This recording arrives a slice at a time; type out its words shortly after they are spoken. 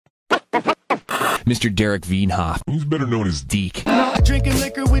Mr. Derek Veenhoff. He's better known as Deke. Drinking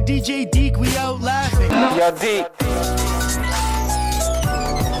liquor with DJ Deke, we out laughing. Yo, Deke.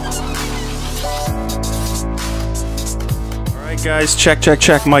 All right, guys, check,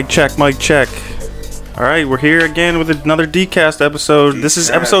 mic check. All right, we're here again with another Decast episode. This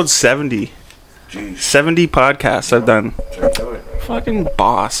is episode 70. Jeez. 70 podcasts I've done. Do it. Fucking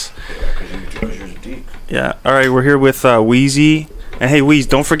boss. Because you're deep. Yeah. All right, we're here with Wheezy. And hey, Wheeze,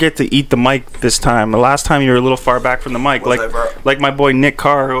 don't forget to eat the mic this time. The last time you were a little far back from the mic, like my boy Nick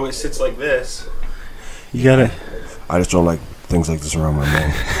Carr, who always sits like this. You gotta. I just don't like things like this around my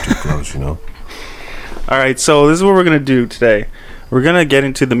mouth. Too close, you know. All right, so this is what we're gonna do today. We're gonna get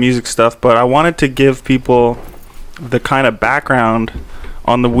into the music stuff, but I wanted to give people the kind of background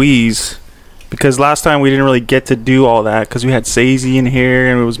on the Wheeze, because last time we didn't really get to do all that because we had Sazy in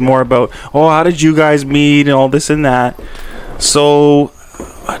here, and it was more about, oh, how did you guys meet and all this and that. So,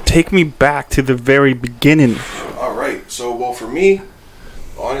 take me back to the very beginning. All right. So, well, for me,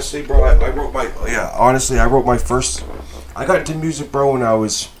 honestly, bro, I wrote my first. I got into music, bro, when I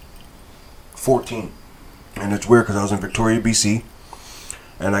was 14, and it's weird because I was in Victoria, BC,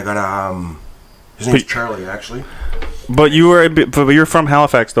 and I got his name's Charlie, actually. But you're from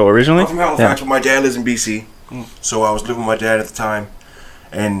Halifax, though, originally. I'm from Halifax, but my dad lives in BC, so I was living with my dad at the time.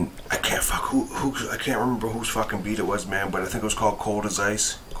 And I can't I can't remember whose fucking beat it was, man. But I think it was called Cold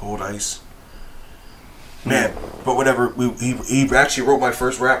Ice. Man, but whatever. He actually wrote my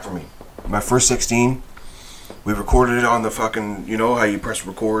first rap for me. My first 16. We recorded it on the fucking, you know how you press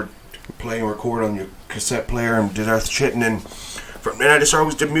record, play and record on your cassette player, and did our shit. And then from then I just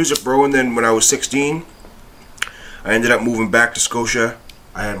always did music, bro. And then when I was 16, I ended up moving back to Scotia.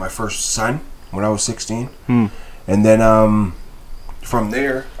 I had my first son when I was 16, and then from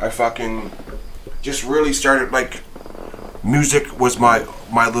there, I fucking just really started, like, music was my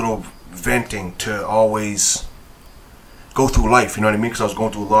little venting to always go through life, you know what I mean? Because I was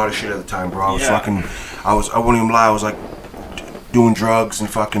going through a lot of shit at the time, bro. I won't even lie, I was, like, doing drugs and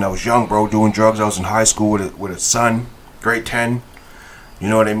fucking, I was young, bro, doing drugs. I was in high school with a son, grade 10, you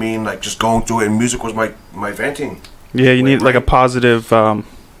know what I mean? Like, just going through it, and music was my venting. Yeah, you need, like, a positive and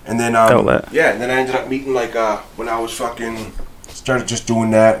then, outlet. Yeah, and then I ended up meeting, like, when I was fucking... Started just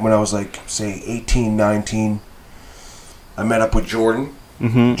doing that when I was like, say, 18, 19. I met up with Jordan,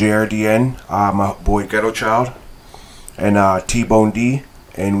 JRDN, my boy Ghetto Child, and T-Bone D,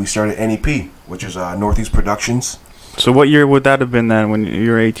 and we started NEP, which is Northeast Productions. So what year would that have been then when you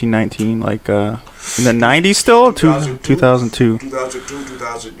were 18, 19? Like in the 90s still? 2002.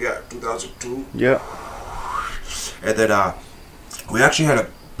 2002. Yeah. And then we actually had a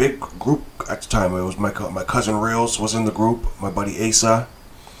big group at the time. It was my cousin Reels was in the group, my buddy Asa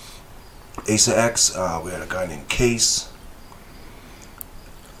X, we had a guy named Case,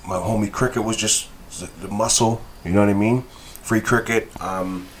 my homie Cricket was just the muscle, you know what I mean, Free Cricket,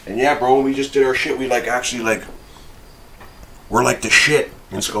 and yeah, bro, we just did our shit. We we're like the shit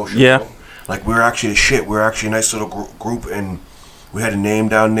in Scotia, yeah, bro. Like we're actually the shit. We're actually a nice little group, and we had a name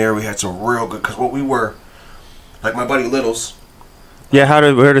down there. We had some real good, because what we were, like my buddy Littles. Yeah,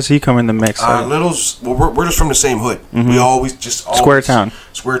 where does he come in the mix? Littles, well, we're just from the same hood. We always Square Town,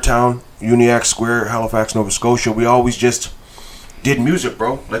 Uniacke Square, Halifax, Nova Scotia. We always just did music,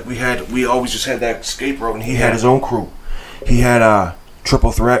 bro. Like we always just had that escape road, and he had his own crew. He had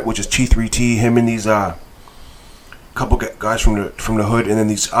Triple Threat, which is T3T. Him and these couple guys from the hood, and then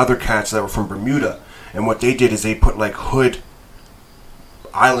these other cats that were from Bermuda. And what they did is they put like hood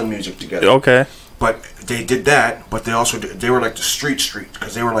island music together. Okay. But they did that, but they were like the street,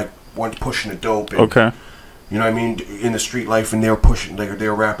 because they were like one pushing the dope. And, okay. You know what I mean? In the street life, and they were pushing, like they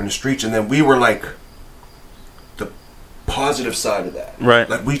were rapping the streets, and then we were like the positive side of that. Right.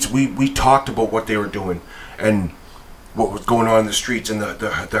 Like we talked about what they were doing and what was going on in the streets and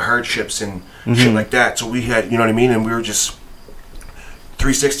the hardships and shit like that. So we had, you know what I mean? And we were just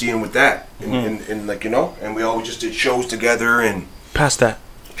 360 in with that, and like, you know, and we always just did shows together and past that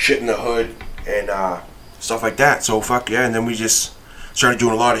shit in the hood. And stuff like that. So fuck yeah. And then we just started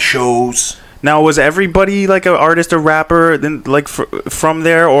doing a lot of shows. Now, was everybody like an artist, a rapper, then like from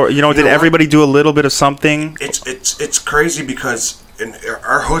there, or did everybody do a little bit of something? It's crazy because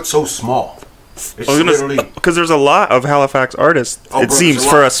our hood's so small. Because there's a lot of Halifax artists. Seems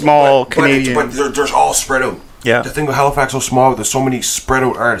for a small Canadian. But they're all spread out. Yeah. The thing with Halifax is so small. There's so many spread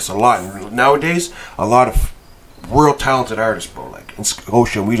out artists. A lot. And nowadays, a lot of real talented artists, bro. Like in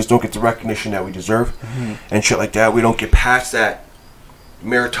Scotia, we just don't get the recognition that we deserve, and shit like that. We don't get past that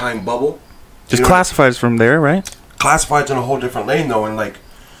maritime bubble. Just classifieds from there, right? Classifieds in a whole different lane, though, and like,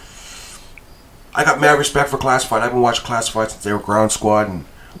 I got mad respect for Classified. I've been watching Classified since they were Ground Squad, and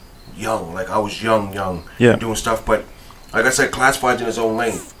young. Like I was young, Yeah. doing stuff. But like I said, Classified's in his own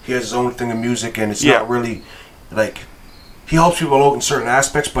lane. He has his own thing in music, and it's Yeah. not really like he helps people out in certain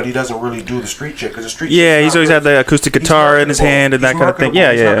aspects, but he doesn't really do the street shit because the street. Yeah, shit's he's not always really- had the acoustic he's guitar in his marketable. hand and He's that kind of thing. marketable.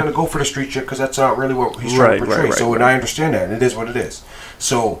 Yeah, He's yeah. not going to go for the street shit because that's not really what he's trying to portray. So and I understand that. It is what it is.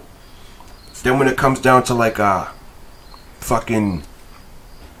 So then when it comes down to like fucking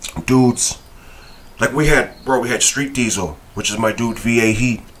dudes, like we had Street Diesel, which is my dude VA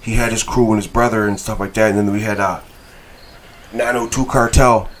Heat. He had his crew and his brother and stuff like that. And then we had 902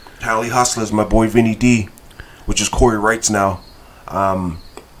 Cartel, Tally Hustlers, my boy Vinny D, which is Corey Wrights now.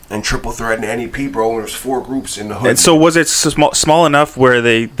 And Triple Threat and NEP, bro. And there's 4 groups in the hood. And so was it small enough where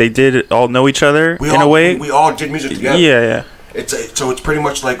they did all know each other in a way? We all did music together. Yeah. So it's pretty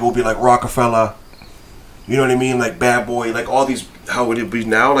much like it will be like Rockefeller, you know what I mean? Like Bad Boy, like all these how it would be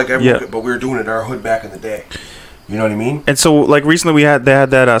now, like everyone. But we were doing it in our hood back in the day. You know what I mean? And so like recently they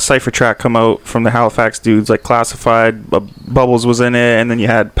had that Cypher track come out from the Halifax dudes, like Classified, Bubbles was in it, and then you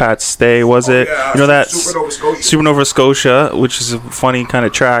had Pat Stay, was it? Yeah, you know that Supernova Scotia. Supernova Scotia, which is a funny kind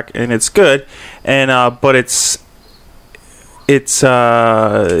of track, and it's good, and but it's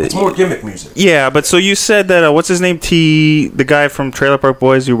more gimmick music. Yeah, but so you said that what's his name? The guy from Trailer Park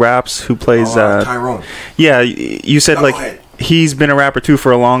Boys who raps, who plays Tyrone. Yeah, you said like he's been a rapper too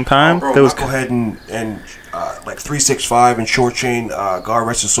for a long time. Bro, Knucklehead and like 365 and Short Chain. God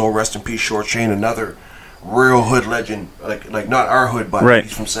rest his soul, rest in peace, Short Chain. Another real hood legend, like not our hood, but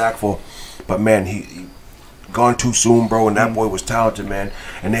he's from Sackville. But man, he gone too soon, bro. And that boy was talented, man.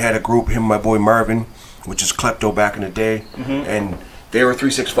 And they had a group, him and my boy Marvin, which is Klepto back in the day, and they were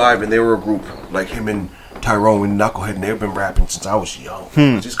 365, and they were a group like him and Tyrone and Knucklehead, and they've been rapping since I was young.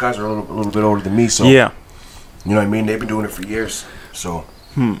 These guys are a little bit older than me, so yeah, you know what I mean. They've been doing it for years, so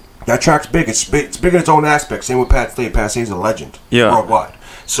that track's big. It's big. It's big in its own aspect. Same with Pat Stay. Pat Stay's a legend, worldwide.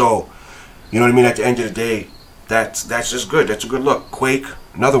 So you know what I mean. At the end of the day, that's just good. That's a good look. Quake,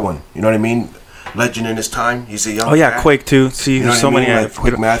 another one. You know what I mean. Legend in his time. He's a young. Oh yeah, cat. Quake too. See, you know there's so many. Like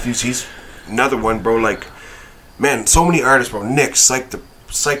Quake Matthews. He's another one, bro. Like, man, so many artists, bro. Nick, Psych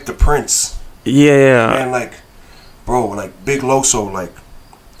the Prince. Yeah. Man, like, bro, like Big Loso, like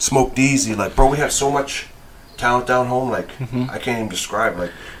Smoke Deezy, like, bro, we have so much talent down home. Like, I can't even describe.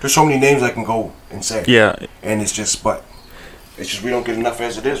 Like, there's so many names I can go and say. Yeah. And it's just we don't get enough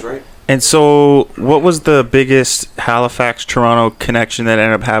as it is, right? And so, what was the biggest Halifax-Toronto connection that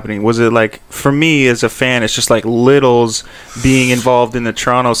ended up happening? Was it like, for me as a fan, it's just like Littles being involved in the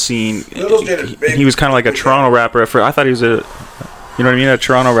Toronto scene. Littles did it big. He was kind of like a Toronto rapper. I thought he was a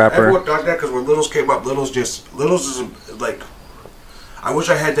Toronto rapper. Everyone thought that because when Littles came up, Littles is like, I wish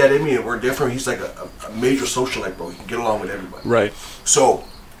I had that in me and we're different. He's like a major socialite, bro. He can get along with everybody. Right. So,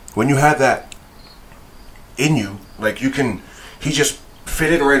 when you have that in you, like he just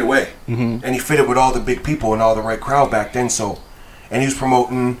fit in right away. And he fit it with all the big people and all the right crowd back then. So, and he was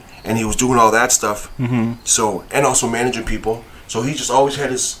promoting and he was doing all that stuff. So, and also managing people. So he just always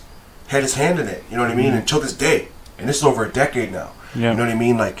had his hand in it. You know what I mean? Until this day, and this is over a decade now. Yeah. You know what I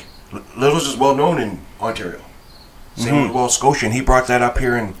mean? Like Littles is well known in Ontario. Same with Walt Scotia, and he brought that up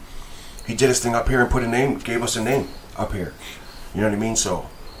here and he did his thing up here and gave us a name up here. You know what I mean? So,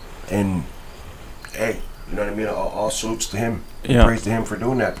 and hey, you know what I mean? All salutes to him. Yeah. Praise to him for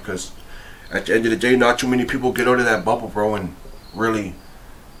doing that, because at the end of the day, not too many people get out of that bubble, bro, and really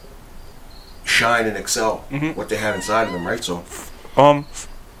shine and excel what they have inside of them, right? So,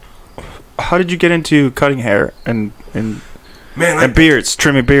 how did you get into cutting hair and beards,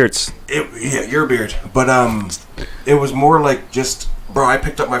 trimming beards? Your beard. But it was more like just, bro, I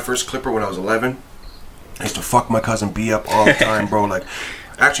picked up my first clipper when I was 11. I used to fuck my cousin B up all the time, bro. Like,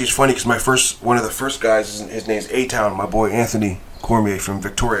 actually, it's funny because one of the first guys, his name's A-Town, my boy Anthony Cormier from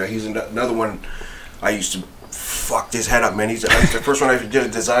Victoria. He's another one I used to fuck his head up, man. He's the first one I ever did a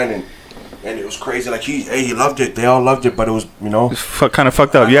design and it was crazy. Like, he loved it. They all loved it, but it was, you know, kind of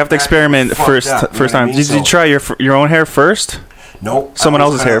fucked up. You have to experiment first time. Did you try your own hair first? Nope. Someone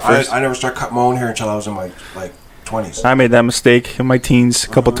else's hair first. I never started cutting my own hair until I was in my 20s. I made that mistake in my teens a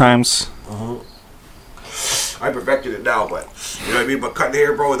couple times. I perfected it now, but you know what I mean. But cutting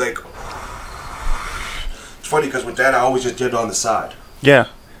hair, bro, like, it's funny because with that I always just did it on the side. Yeah,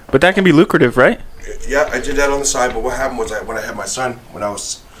 but that can be lucrative, right? Yeah, I did that on the side. But what happened was when I had my son, when I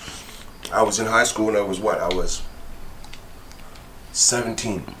was in high school, and I was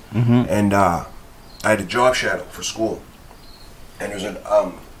 17, and I had a job shadow for school, and there's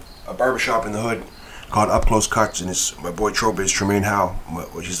a barber shop in the hood called Up Close Cuts, and it's my boy Trowbiz, Tremaine Howe,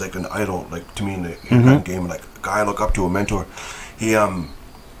 which is like an idol, like to me in the haircut game, like a guy I look up to, a mentor. He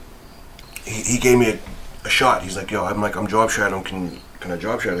gave me a shot. He's like, yo, I'm job shadowing. can I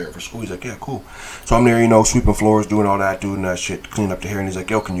job shadow here for school? He's like, yeah, cool. So I'm there, you know, sweeping floors, doing all that, doing that shit, cleaning up the hair. And he's like,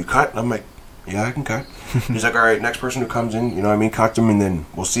 yo, can you cut? And I'm like, yeah, I can cut. He's like, all right, next person who comes in, you know what I mean, cut them, and then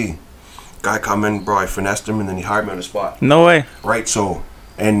we'll see. Guy come in, bro, I finessed him, and then he hired me on the spot. No way. Right, so,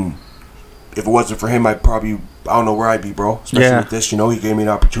 and if it wasn't for him, I don't know where I'd be, bro. Especially with this, you know, he gave me an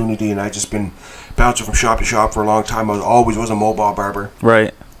opportunity, and I just been bouncing from shop to shop for a long time. I always was a mobile barber.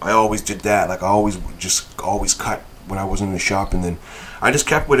 Right. I always did that. Like, I always cut when I was in the shop, and then I just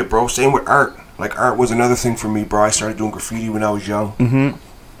kept with it, bro. Same with art. Like, art was another thing for me, bro. I started doing graffiti when I was young. Mm-hmm.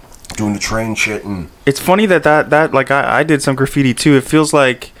 Doing the train shit, and it's funny that like I did some graffiti too. It feels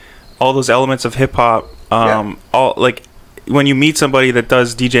like all those elements of hip hop, all like when you meet somebody that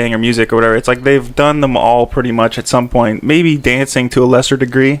does DJing or music or whatever, it's like they've done them all pretty much at some point. Maybe dancing to a lesser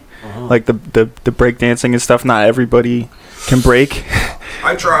degree, like the break dancing and stuff. Not everybody can break.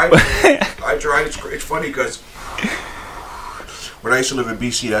 I tried. It's funny because when I used to live in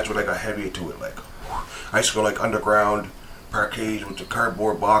BC, that's when I got heavy into it. Like, I used to go like underground parquets with the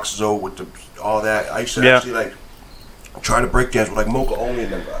cardboard boxes, with all that. I used to actually like try to break dance with like Mocha Only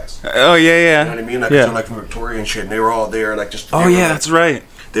and them guys. Oh yeah. You know what I mean? Like, they're like from Victoria and shit, and they were all there, like just. Oh yeah, that's right.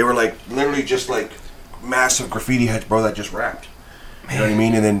 They were like literally just like massive graffiti heads, bro, that just rapped. You know what I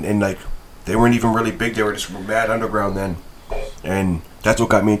mean? And like they weren't even really big. They were just mad underground then, and that's what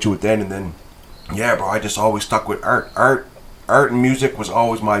got me into it then. And then, yeah, bro, I just always stuck with art and music was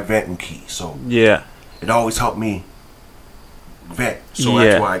always my venting key. So yeah, it always helped me vent. So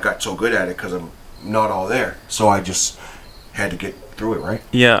that's why I got so good at it, because I'm not all there. So I just had to get through it, right?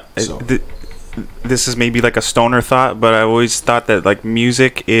 Yeah. So. This is maybe like a stoner thought, but I always thought that like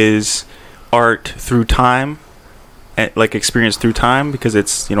music is art through time, and like experience through time, because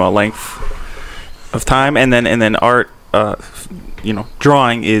it's, you know, a length of time, and then art, you know,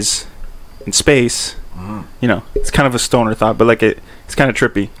 drawing is in space. You know, it's kind of a stoner thought, but like it's kind of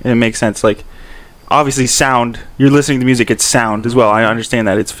trippy and it makes sense. Like, obviously sound, you're listening to music, it's sound as well. I understand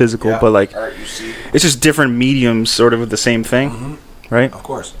that it's physical, but like art, you see. It's just different mediums sort of the same thing, right? Of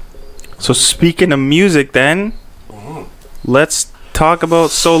course. So speaking of music then, let's talk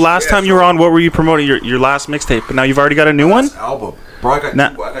about, so last time you were on, what were you promoting? Your last mixtape, but now you've already got a new one? Album. Bro, I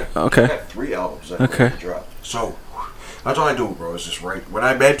got 3 albums that okay. Dropped. So that's all I do, bro, is just write. When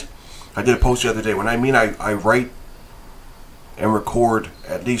I meant, I did a post the other day, when I mean I write and record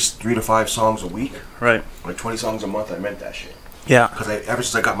at least 3 to 5 songs a week. Right. Like 20 songs a month, I meant that shit. Yeah. Because ever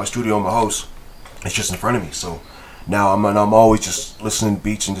since I got my studio in my house, it's just in front of me. So now I'm always just listening to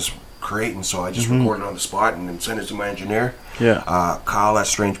beats and just creating. So I just record it on the spot and then send it to my engineer. Yeah. Kyle at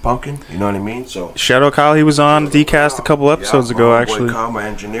Strange Pumpkin. You know what I mean? So shout out Kyle. He was on Dcast a couple episodes ago, actually. Boy Kyle, my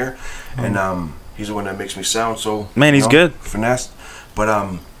engineer, and he's the one that makes me sound so. Man, he's good. Finesse, but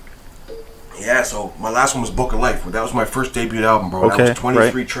yeah, so my last one was Book of Life. That was my first debut album, bro. Okay, that was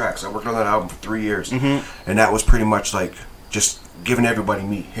 23 tracks. I worked on that album for 3 years. And that was pretty much like just giving everybody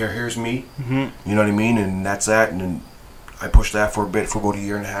me. Here's me. You know what I mean? And that's that. And then I pushed that for a bit, for about 1.5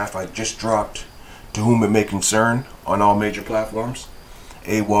 years. I just dropped To Whom It May Concern on all major platforms.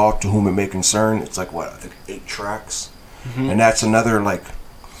 Awol, To Whom It May Concern. It's like, what, I think 8 tracks. And that's another, like,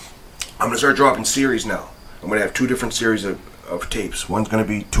 I'm going to start dropping series now. I'm going to have 2 different series of tapes. One's going to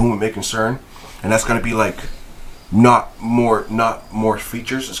be To Whom It May Concern, and that's going to be like not more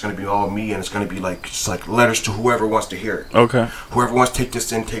features. It's going to be all me, and it's going to be like just like letters to whoever wants to hear it. Okay. Whoever wants to take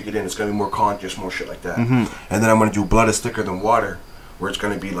this in, take it in. It's going to be more conscious, more shit like that. And then I'm going to do Blood is Thicker Than Water, where it's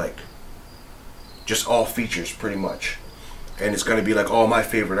going to be like just all features pretty much, and it's going to be like all my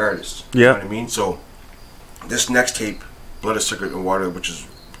favorite artists. You know what I mean? So this next tape, Blood is Thicker Than Water, which is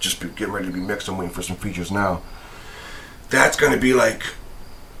just getting ready to be mixed. I'm waiting for some features now. That's going to be like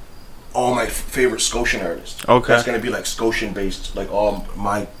all my favorite Scotian artists. Okay. That's going to be like Scotian based, like all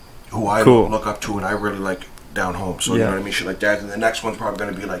my, who I look up to and I really like down home. So you know what I mean? Shit like that. And the next one's probably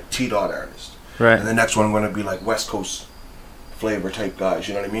going to be like T-Dot artists. Right. And the next one going to be like West Coast flavor type guys.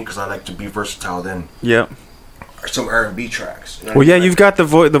 You know what I mean? Because I like to be versatile then. Yep. Or some R&B tracks. You know well, yeah, you've got the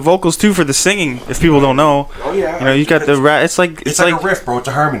vocals too for the singing. If people don't know, you know, you got the rap. It's like a riff, bro. It's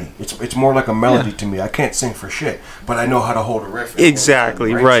a harmony. It's more like a melody to me. I can't sing for shit, but I know how to hold a riff.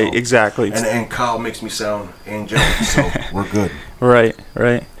 Exactly. Right. So, exactly. And Kyle makes me sound angelic, so we're good. Right.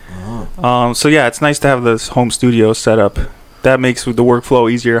 So yeah, it's nice to have this home studio set up. That makes the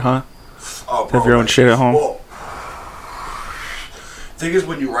workflow easier, huh? Oh, bro, have your own shit at home. Well, thing is,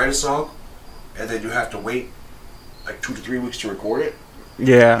 when you write a song and then you have to wait like 2 to 3 weeks to record it.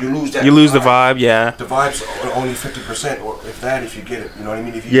 Yeah. You lose that. You lose the vibe. Yeah. The vibe's only 50%, or if that, if you get it. You know what I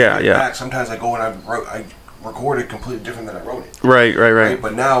mean? If you get it back, sometimes I go and I record it completely different than I wrote it. Right. Right.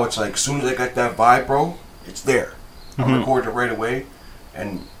 But now it's like, as soon as I got that vibe, bro, it's there. I'm recording it right away.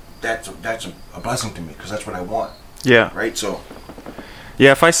 and that's a blessing to me because that's what I want. Yeah. Right. So.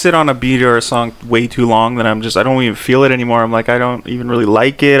 Yeah, if I sit on a beat or a song way too long, then I don't even feel it anymore. I'm like, I don't even really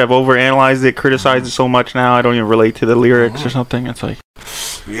like it. I've overanalyzed it, criticized it so much now. I don't even relate to the lyrics or something. It's like,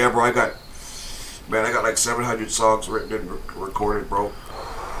 yeah, bro. I got like 700 songs written and recorded, bro.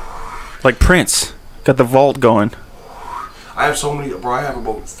 Like Prince, got the vault going. I have so many, bro. I have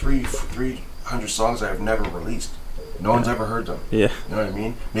about 300 songs I have never released. No one's ever heard them. Yeah. You know what I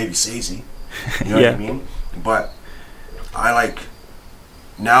mean? Maybe Sazy. You know what I mean? But I like.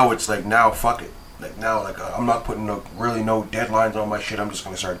 Now it's like, now fuck it. Like now, like I'm not putting no deadlines on my shit. I'm just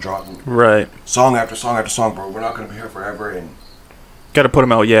gonna start dropping song after song after song, bro. We're not gonna be here forever, and gotta put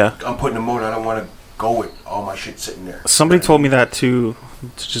them out. Yeah, I'm putting them out. I don't want to go with all my shit sitting there. Somebody told me that too.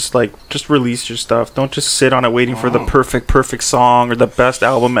 To just release your stuff. Don't just sit on it waiting for the perfect song or the best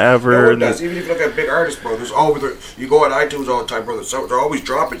album ever. No, even if you look at big artists, bro, there's always you go on iTunes all the time, bro. They're always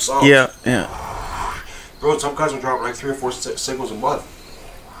dropping songs. Yeah. Bro, some guys are dropping like 3 or 4 singles a month.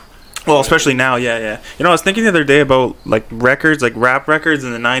 Well, especially now, yeah. You know, I was thinking the other day about like records, like rap records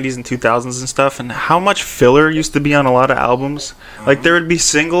in the 90s and 2000s and stuff, and how much filler used to be on a lot of albums. Like there would be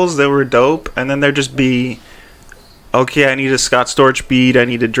singles that were dope, and then there'd just be, okay, I need a Scott Storch beat, I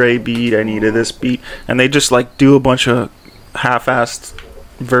need a Dre beat, I need a this beat, and they just like do a bunch of half-assed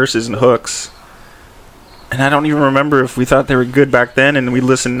verses and hooks. And I don't even remember if we thought they were good back then, and we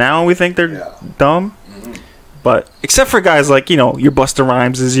listen now and we think they're dumb. But except for guys like, you know, your Busta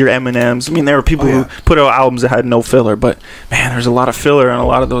Rhymeses, your Eminems. I mean, there were people who put out albums that had no filler, but man, there's a lot of filler on a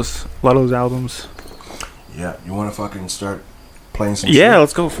lot of those albums. Yeah, you want to fucking start playing some? Yeah, shit?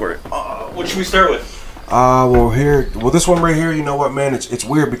 Let's go for it. What should we start with? Well, this one right here. You know what, man? It's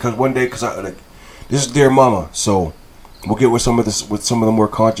weird because one day, this is Dear Mama, so we'll get with some of the more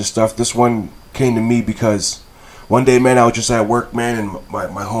conscious stuff. This one came to me because one day, man, I was just at work, man, and my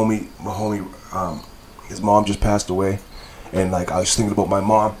homie, his mom just passed away, and like I was thinking about my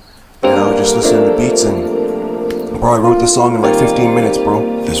mom, and I was just listening to beats, and bro, I wrote this song in like 15 minutes,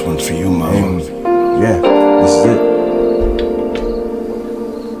 bro. This one's for you, mama. And yeah, this is it.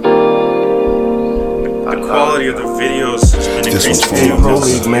 The quality of the videos has been This one's for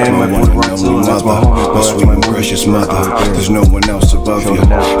increasing. you, mother. Man, my one and only mother, my sweet and precious mother. There's no one else above you.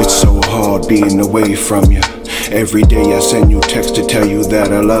 It's so hard being away from you. Every day I send you text to tell you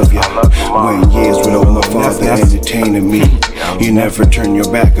that I love you. Went years without my father entertaining me. You never turned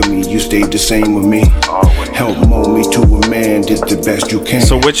your back on me, you stayed the same with me. Help mold me to a man, did the best you can.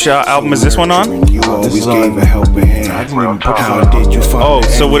 So which album is this one on? You always gave a helping hand. How did you find Oh,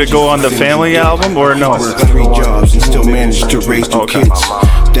 so would it go on the family album or no? Worked 3 jobs and still managed to raise 2 kids.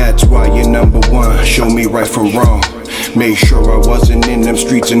 That's why you're number one. Show me right from wrong. Made sure I wasn't in them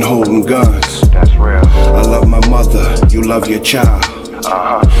streets and holding guns. That's real. I love my mother, you love your child.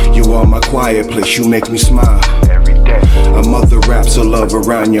 You are my quiet place, you make me smile. Every day. A mother wraps her love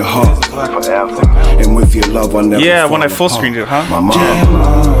around your heart. Forever. And with your love I'll never Yeah, when I fall full apart. screened it, huh? My mama,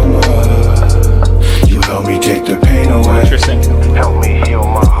 you help me take the pain away. Interesting. Help me heal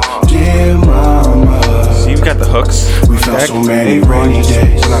my heart. Dear mama, So you've got the hooks. we felt so many rainy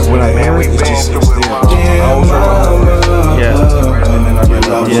days. When I hear it, it's just it's there. I always remember. Yeah. And then I Your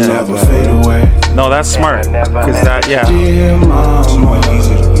love will realized never fade away. No, that's smart. Because that, yeah. Dear mama,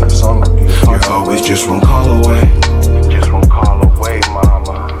 easy to keep a song. you're always just one call away. Just one call away,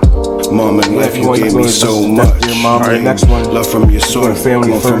 mama. Mom and life, you gave me so much. Dear Mama, Alright. the next one. Love from your soul. Go to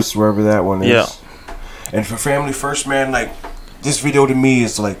Family Love from- First, wherever that one is. Yeah. And for Family First, man, like this video to me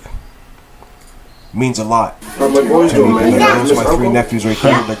is like means a lot to me. Those are my 3 nephews right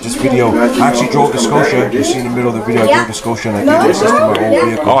there. Like this video, I actually drove to Scotia. You see in the middle of the video, I drove to Scotia and I gave my sister my old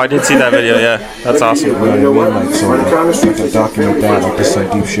vehicle. Oh, I did see that video, yeah. That's awesome. You know what I mean? Like, so like to document that, like this some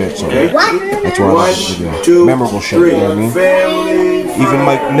deep shit. So that's why I like this video. Memorable shit, you know what I mean? Even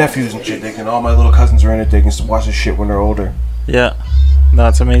my nephews and shit, all my little cousins are in it. They can watch this shit when they're older. Yeah. No,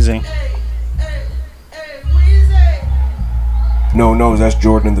 it's amazing. No, that's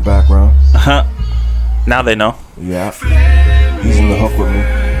Jordan in the background. Now they know. Yeah, he's in the hook with me.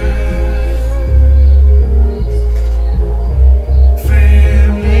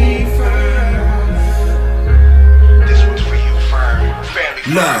 This one's for you, Fern.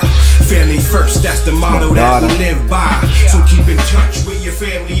 Family. Love, family first, that's the motto that we live by. So keep in touch with your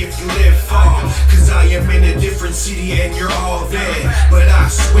family if you live far. Cause I am in a different city and you're all there. But I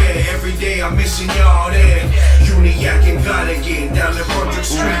swear every day I'm missing y'all there. Uniac and God again, down the Brunswick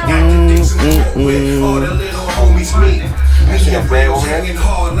Street. At the Dixon Court where all the little homies meet. Me and Rams hanging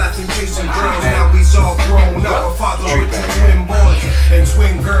hard, laughing, chasing girls. Now we's all grown up. A father with 2 twin boys and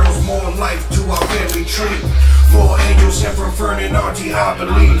twin girls. More life to our family tree. 4 a.m. You'll send from Fernan, Auntie, I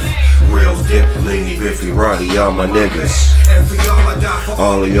believe. Reels dip, Lady Biffy, Roddy, all my niggas. And for y'all, I die for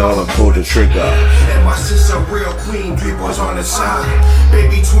all of y'all, I pulled the trigger. And my sister, real queen, people's on the side.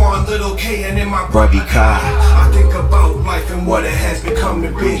 Baby Twan, little K, and in my Bobby Kai. I think about life and what it has become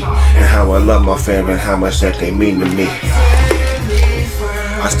to be. And how I love my family, how much that they mean to me.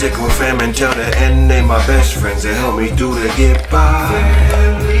 I stick with fam until the end, they my best friends. They help me through to get by.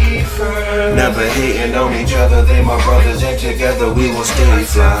 Never hating on each other, they my brothers, and together we will stay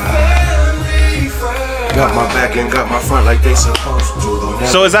fly. Got my back and got my front like they supposed to.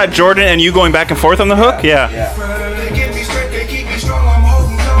 So is that Jordan and you going back and forth on the hook? Yeah. They give me strength, they keep me strong, I'm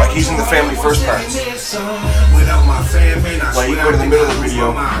holding on. Like he's in the family first part. Without my fam, man, I Like you swear go to the middle of the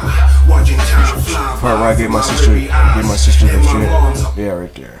video. watching time fly. Part where I gave my sister the shit. Yeah,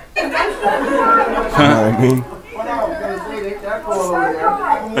 right there. You know what I mean?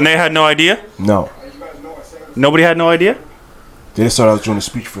 And they had no idea? No. Nobody had no idea? They just thought I was doing a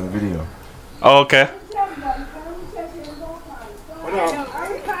speech for the video. Oh, okay.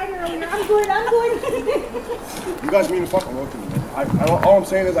 You guys mean to fucking look at me. All I'm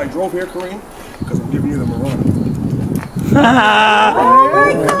saying is I drove here, Kareem, because I'm giving you the Marana.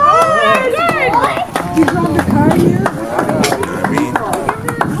 You drove the car here?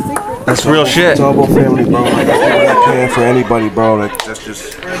 That's real shit. It's all about family, bro. Like, I do what I can for anybody, bro. Like, that's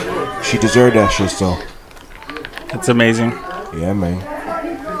just... She deserved that shit, so... That's amazing. Yeah, man.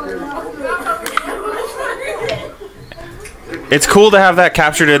 It's cool to have that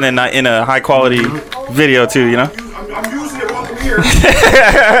captured in a high quality video too, you know? I'm using it while I'm here. I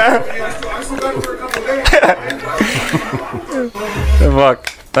still got it for a couple days. Fuck.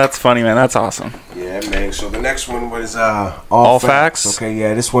 That's funny, man. That's awesome. Yeah, man. So the next one was All Facts. Okay,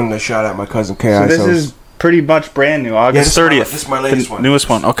 yeah. This one I shot at my cousin K.I. So this is pretty much brand new. August 30th. This is my latest one. Newest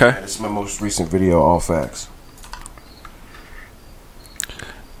one. Okay. Yeah, this is my most recent video, All Facts.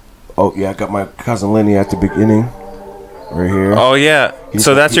 Oh, yeah. I got my cousin Lenny at the beginning. Right here. Oh, yeah.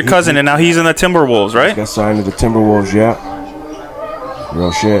 So that's your cousin, and now he's in the Timberwolves, right? Got signed to the Timberwolves, yeah.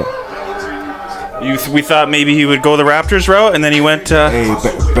 Real shit. We thought maybe he would go the Raptors route, and then he went... Hey,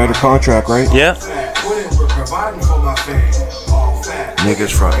 better contract, right? Yeah.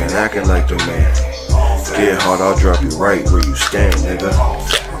 Niggas frontin', acting like the man. Get hard, I'll drop you right where you stand, nigga.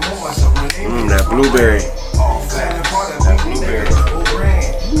 That blueberry. That blueberry.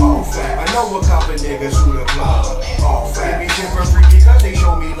 I know what cop of niggas who the plug. They be shipping freaky cause they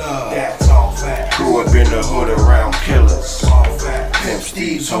show me love. That's all fact. Grew up in the hood around killers. Pimp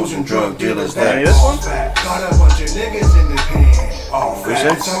Steve's, hoes and drug dealers. That's all fact. Got a bunch of niggas in the pen. All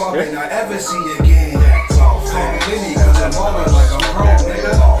fact. Some I may not ever see again. That's all fact. Lenny cause I'm ballin' like I'm pro,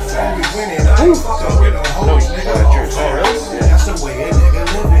 nigga. Always winning, I ain't fuckin' with no hoes, nigga. That's the way a nigga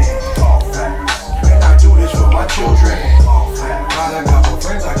living. All fact. And I do this for my children. All fact. I got my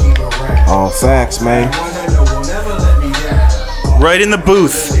friends I keep around. All facts, man. Right in the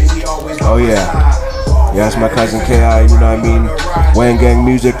booth. Oh, yeah. Yeah, that's my cousin K.I., you know what I mean? Wayne Gang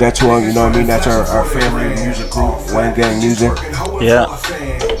Music, that's who, you know what I mean? That's our family music group, Wayne Gang Music. Yeah.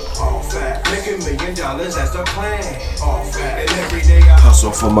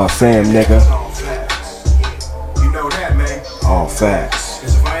 Hustle for my fam, nigga. You know that, man. All facts.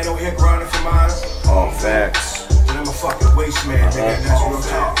 Cause if I ain't over here grinding for mine, All facts. then I'm a fucking waste man, nigga, and that's real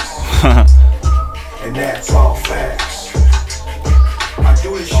talk. And that's all facts. I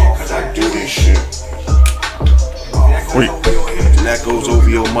do this shit cause I do this shit. And that goes over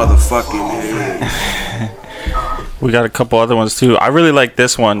your motherfucking head. We got a couple other ones too. I really like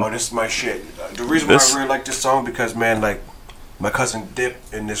this one. Oh, this is my shit. The reason why I really like this song because, man, like, my cousin Dip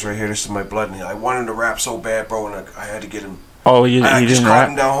in this right here, this is my blood. And I wanted him to rap so bad, bro, and I had to get him. Oh, he I just didn't called rap?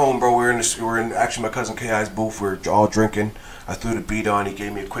 him down home, bro. We're in actually my cousin K.I.'s booth. We're all drinking. I threw the beat on. He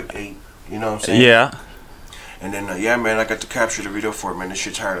gave me a quick 8. You know what I'm saying? Yeah. And then, yeah, man, I got to capture the video for it, man. This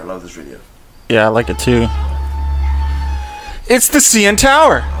shit's hard. I love this video. Yeah, I like it too. It's the CN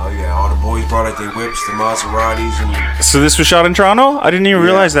Tower. Oh, yeah. All the boys brought out their whips, the Maseratis, and... So this was shot in Toronto? I didn't even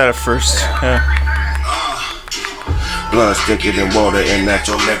realize that at first. Yeah. Blood thicker than water and that's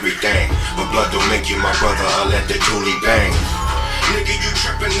on everything. But blood don't make you my brother, I'll let the toolie bang. Nigga, you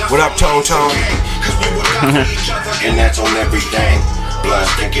trippin' up. What up, Tone Tone? Cause we would die for each other. And that's on everything. Blood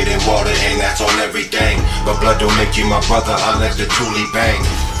thicker than water and that's on everything. But blood don't make you my brother, I'll let the toolie bang.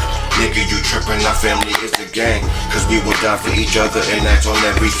 Nigga, you trippin', our family is the gang. Cause we would die for each other and that's on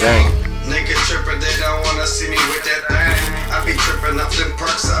everything. Niggas trippin', they don't wanna see me with that thing. I be trippin' up them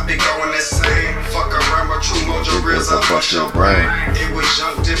perks, I be going insane. Fuck around my true mojo reels, I bust your brain. It was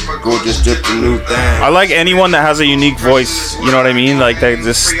young dipper, Go just dip the new thing. I like anyone that has a unique voice. You know what I mean? Like that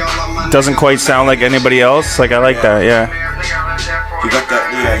just doesn't quite sound like anybody else. Like I like that. Yeah. You got that.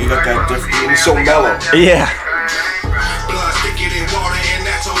 Yeah, you got that different. He's so mellow. Yeah.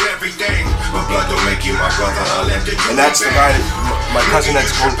 And that's the guy, my cousin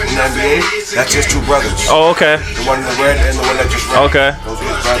that's in the NBA. That's his two brothers. Oh, okay. The one in the red and the one that just red. Okay. Those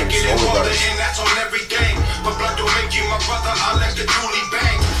are his brothers, older brothers.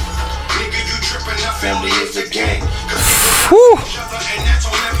 Family is a gang. Whew.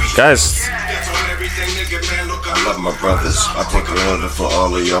 Guys. I love my brothers. I take an order for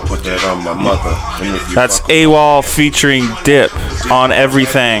all of y'all. Put that on my mother. That's Awol featuring Dip on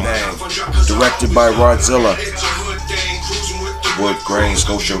everything. Directed by Rodzilla. Wood grain,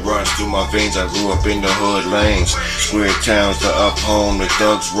 Scotia runs through my veins. I grew up in the hood lanes. Square towns, the up home, the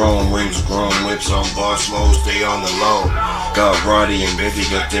thugs roam. Rings grown, whips on boss mode, stay on the low. Got Roddy and Biffy,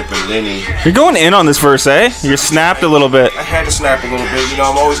 got Dip and Lenny. You're going in on this verse, eh? You're snapped a little bit. I had to snap a little bit. You know,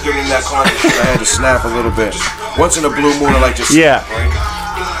 I'm always giving that content shit. I had to snap a little bit. Once in a blue moon, I like to snap, yeah.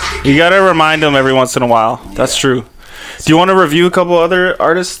 Right? You gotta remind them every once in a while. That's true. Do you want to review a couple other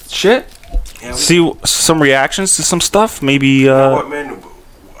artists' shit? Yeah, see some reactions to some stuff? Maybe. You know what, man?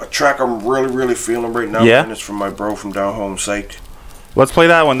 A track I'm really feeling right now. Yeah. Man, it's from my bro from down home, Psyched. Let's play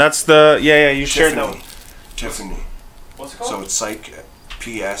that one. That's the you shared that one. Tiffany. What's it called? So it's Psych,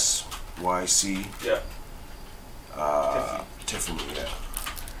 PSYC. Yeah. Tiffany.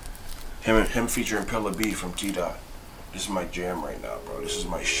 Yeah. Him featuring Pillar B from T Dot. This is my jam right now, bro. This is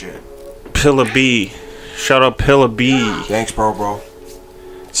my shit. Pillar B. Shout out Pillar B. Thanks, bro.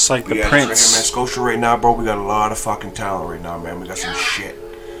 It's like the Prince. Prince. Right here, man. Scotia right now, bro. We got a lot of fucking talent right now, man. We got some shit.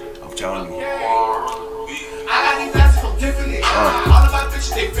 I'm telling you. I got these glasses from Tiffany. All of my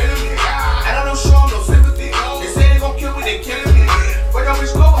bitches, they feeling me. And I don't show them no sympathy. They say they gon' kill me, they killing me. But your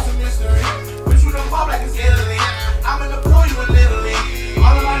bitch go is a mystery. But you don't pop like it's Italy. I'm in the pro, you in Italy.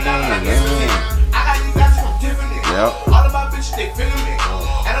 All of my dollars like Italy. I got these glasses from Tiffany. All of my bitches, they feeling me.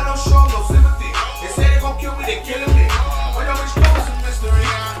 And I don't show them no sympathy. They say they gon' kill me, they killing me. But your bitch go is a mystery.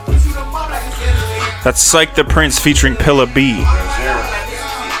 But you don't pop like it's Italy. That's Psych the Prince featuring Pillar B.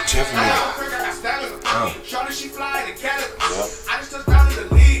 Tiffany. Shorty, she fly in Canada. I just touched down in the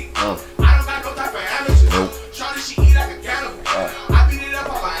league. I don't got no type of amateur. Shorty, she eat like a cannibal. I beat it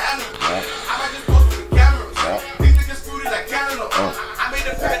up on my animal. I might just post for the cameras. These niggas fruity like cantaloupe. I made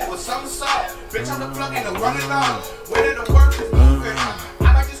the patty with some salt. Bitch, I'm the plug and the running off. Where did the work is moving?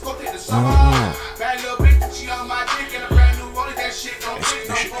 I might just go take the summer off. Bad little bitch, she on my dick and a brand new rollie. That shit don't fit.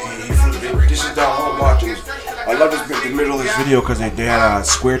 This is down home watching. I love the middle of this video because they had a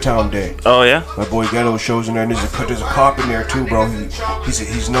Square Town Day. Oh yeah. My boy Ghetto shows in there, and there's a cop in there too, bro.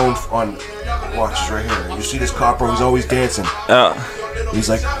 He's known on watches right here. You see this cop, bro? He's always dancing. He's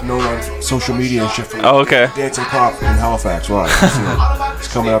like known on social media and shit for dancing cop in Halifax. Wow, it's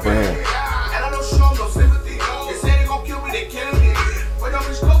coming up right here.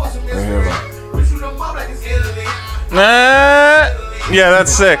 Right here, bro. Yeah,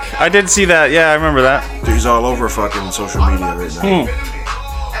 that's sick. I did see that. Yeah, I remember that. He's all over fucking social media right now.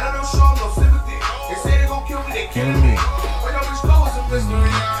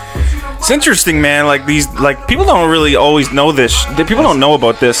 It's interesting, man. Like people don't really always know this. People don't know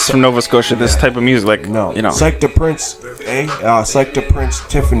about this from Nova Scotia. This type of music, like no, you know. Psych the Prince, Psych the Prince,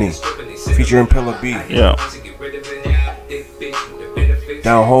 Tiffany, featuring Pillar B. Yeah.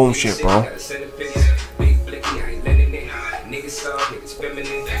 Down home shit, bro.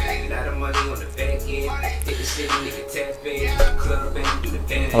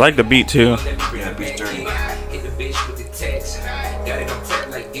 I like the beat too. Yeah, beat's dirty.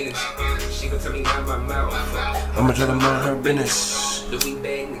 I'ma tell her mind her business.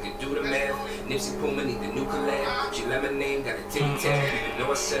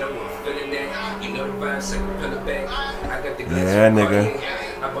 Yeah, nigga.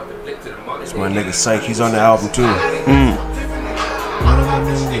 It's my nigga Psych. He's on the album too.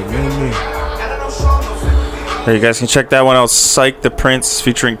 Hey, you guys can check that one out. Psych the Prince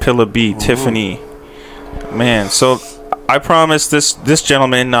featuring Pillar B, Tiffany. Man, so I promised this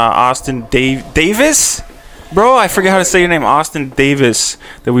gentleman, Austin Davis, bro. I forget how to say your name, Austin Davis,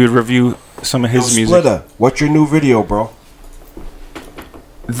 that we would review some of his music. Splitter, what's your new video, bro?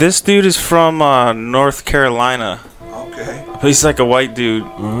 This dude is from North Carolina. Okay. But he's like a white dude.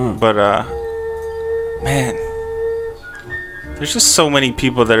 But man, there's just so many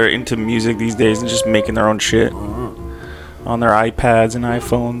people that are into music these days and just making their own shit on their iPads and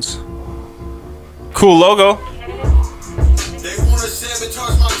iPhones. Cool logo.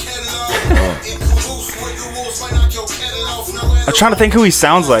 I'm trying to think who he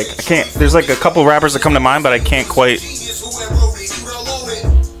sounds like. I can't. There's like a couple rappers that come to mind, but I can't quite.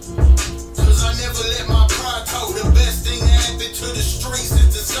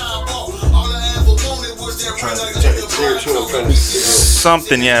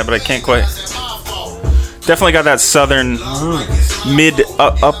 Something, yeah, but I can't quite. Definitely got that southern,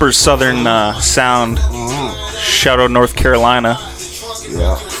 upper southern sound. Shout out North Carolina.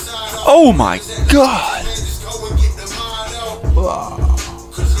 Yeah. Oh my God.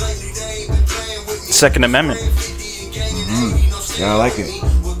 Second Amendment. Yeah, I like it.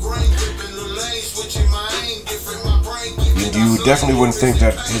 You definitely wouldn't think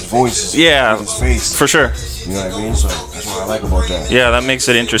that his voice is his face. For sure. You know what I mean? So that's what I like about that. Yeah, that makes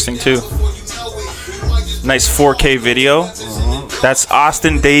it interesting too. Nice 4K video. That's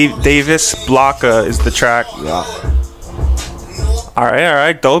Austin Davis. Blocka is the track. Yeah. All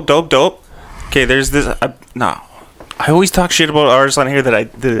right. Dope. Okay, there's this. I always talk shit about artists on here that I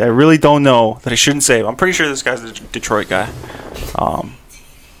really don't know, that I shouldn't say. I'm pretty sure this guy's a Detroit guy.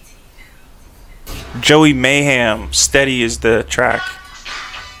 Joey Mayhem, Steady is the track.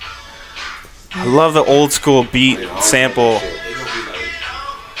 I love the old school beat sample.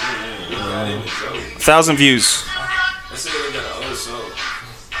 1,000 views.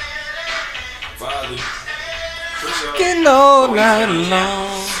 Getting all night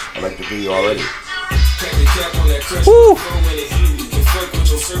long. I like the video already. Woo!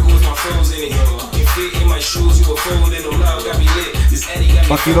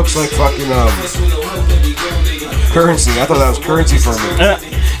 Fuck, he looks like fucking Currency. I thought that was Currency for me.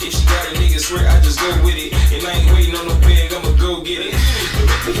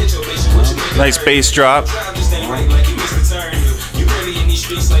 Nice bass drop.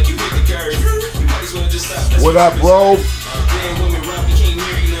 What up, bro?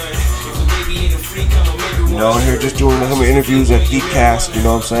 You know, here just doing some interviews at Geekcast, you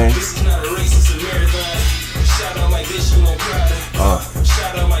know what I'm saying?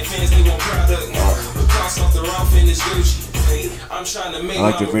 I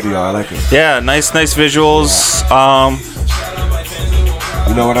like the video, I like it. Yeah, nice visuals.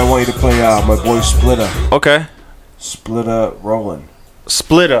 You know what, I want you to play my boy Splitter. Okay. Splitter Rollin'.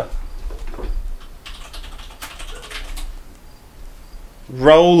 Splitter.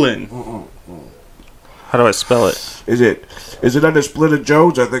 Rollin'. How do I spell it? Is it under Splitter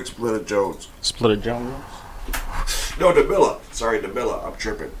Jones? I think Splitter Jones. Splitter Jones? No, Namilla. Sorry, Namilla. I'm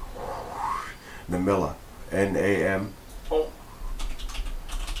tripping. Namilla. N-A-M-I-L-L.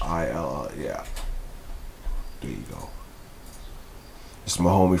 Yeah. There you go. It's my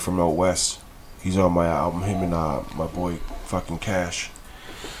homie from out west. He's on my album. Him and my boy fucking Cash.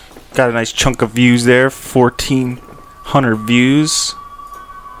 Got a nice chunk of views there. 1,400 views.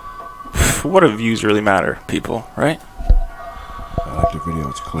 What do views really matter, people, right? I like the video.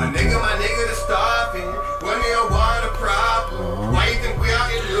 It's clean.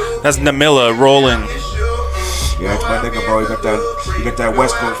 That's Namilla rolling. Yeah, it's my nigga, bro. You got that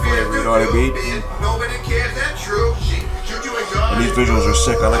West Coast flavor, you know what I mean? And these visuals are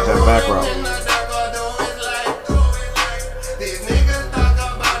sick. I like that background.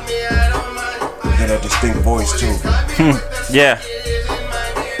 You get that distinct voice too. Yeah.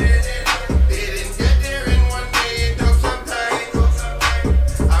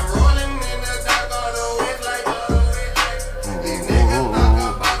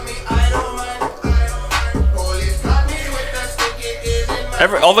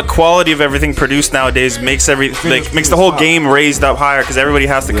 All the quality of everything produced nowadays makes makes the whole game raised up higher because everybody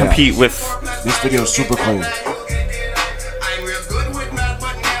has to compete with. This video is super clean.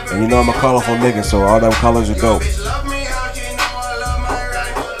 And you know I'm a colorful nigga, so all them colors are dope.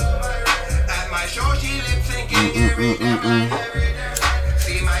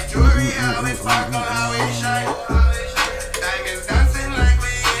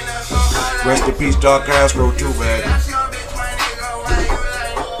 Rest in peace, Dark Astro too, man.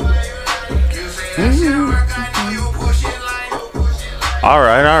 All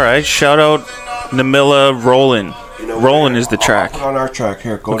right. Shout out Namilla Rollin'. Rollin' is the track. On our track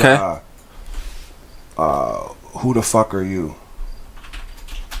here, go to Who the Fuck Are You?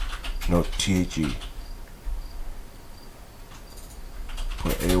 No, THE.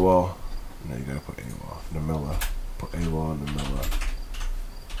 Put AWOL. No, you gotta put AWOL. Namilla. Put AWOL and Namilla.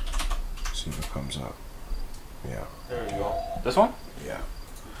 See if it comes up. Yeah. There you go. This one? Yeah.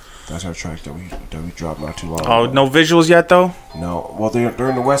 That's our track that we dropped not too long ago. ago. No visuals yet though? No. Well, they're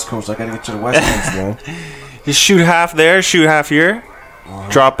in the West Coast. I gotta get to the West Coast, man. You shoot half there, shoot half here.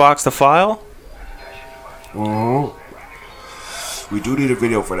 Dropbox the file. We do need a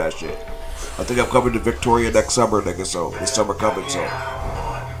video for that shit. I think I'm coming to Victoria next summer, nigga. So this summer coming, so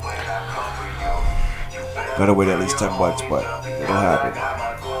gotta wait at least 10 months, but it'll happen.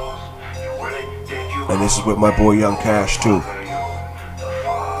 And this is with my boy Young Cash too.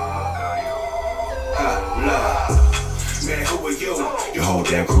 Your whole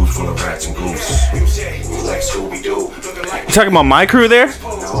damn crew full of rats and goose. Like Scooby-Doo. You talking about my crew there?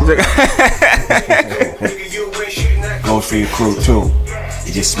 Goes for your crew too.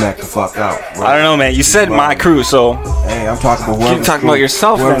 You get smacked the fuck out. Right? I don't know, man. You said my crew, so. Hey, I'm talking about whoever's Keep talking about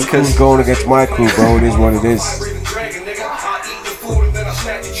yourself, man. Whoever's crew's going against my crew, bro. It is what it is.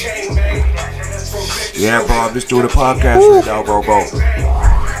 Yeah, bro. I'm just doing a podcast right now, bro.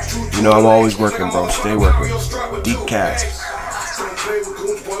 You know I'm always working, bro. Stay working. Deep cast.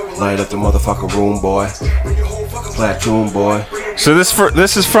 Light up the motherfucking room, boy. Platoon, boy. So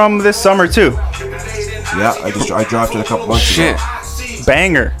this is from this summer too. Yeah, I dropped it a couple months ago. Shit.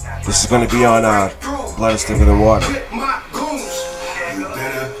 Banger. This is gonna be on Blood is Thicker Than Water.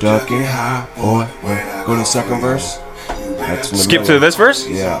 Ducking high, boy. Go to the second verse. That's in the Skip middle. to this verse?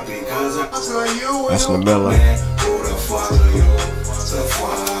 Yeah. That's in the middle.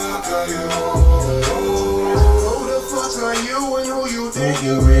 Who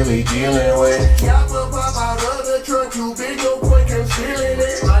you really dealing with?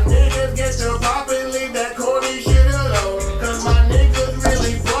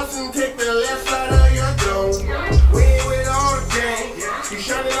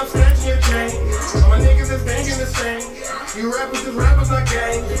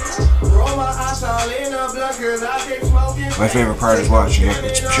 My favorite part is watching it.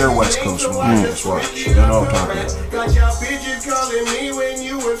 It's pure West Coast when you just watch. You don't know what I'm talking about. Got y'all bitches calling me when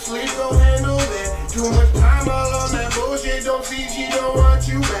you asleep, don't handle that. Too much time all on that bullshit, don't see she don't want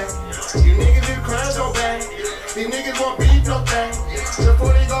you back. You niggas is crying so bad. These niggas want beat no thing.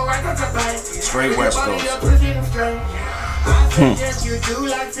 Before they go right to the bank. Straight West Coast. Now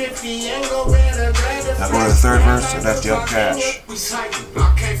Now go to the third verse, and that's Young Cash.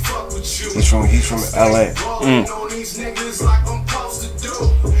 He's from LA.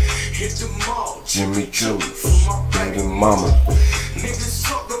 Jimmy Choo's, Baby Mama.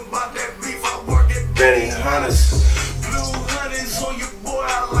 Benny Hunters.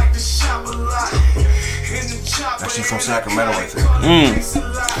 Actually from Sacramento, I think.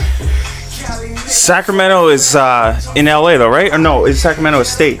 Sacramento is in LA though, right? Or no, it's Sacramento a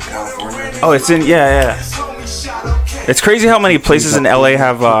state? Oh, it's in yeah. It's crazy how many places in LA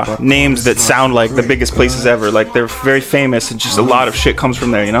have names that sound like the biggest places ever. Like they're very famous, and just a lot of shit comes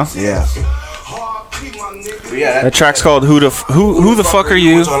from there, you know? Yeah. Yeah, That track's called Who the Fuck Are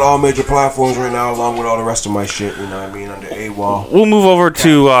You? It's on all major platforms right now, along with all the rest of my shit. You know what I mean? Under Awol. We'll move over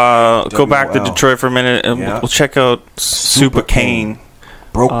to go back to Detroit for a minute, and we'll check out Super Kane.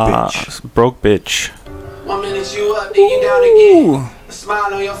 Broke bitch. Broke bitch. 1 minute you up, then you down again. A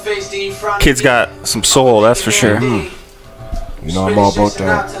smile on your face, then you front. Kid's got some soul, that's for sure. You know I'm all about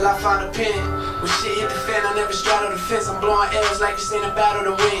that. Till I find a pin. When shit hit the fan, I never straddle the fence. I'm blowing L's like it's in a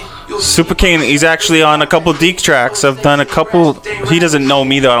battle to win. Super Kane, he's actually on a couple Deke tracks. I've done a couple. He doesn't know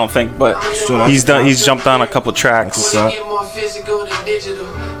me though, I don't think, but he's jumped on a couple tracks.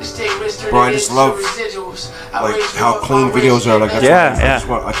 Bro, I just love like how clean videos are. Like that's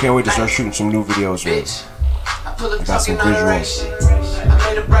why I can't wait to start shooting some new videos, man. I got some visuals.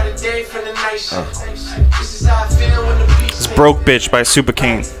 It's Broke Bitch by Super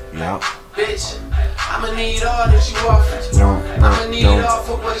Kane. Yeah. I'ma need all that you offer. I'ma need it all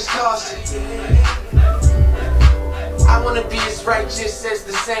for what it's costing. I wanna be as righteous as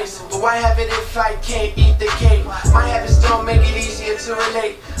the saints, but why have it if I can't eat the cake? My habits don't make it easier to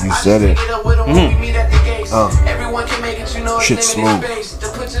relate. You said it. Everyone can make it, you know. Shit's smooth.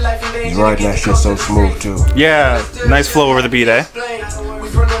 He's riding that shit so smooth too. Yeah, nice flow over the beat, eh? We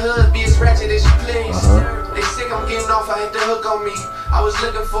from the hood, be as ratchet as you please. They sick, I'm getting off, I had the hook on me. I was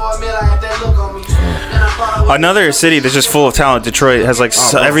looking for a meal, I had that look on me. Another city that's just full of talent. Detroit has like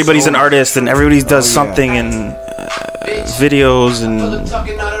everybody's an artist and everybody does something and videos and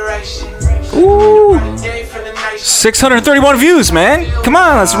 631 views, man. Come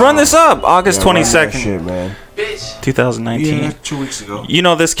on, let's run this up. August 22nd, shit, man. 2019. Yeah, 2 weeks ago. You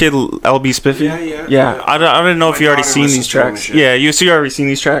know this kid, LB Spiffy? Yeah. I don't know if you already seen these tracks. Yeah, you already seen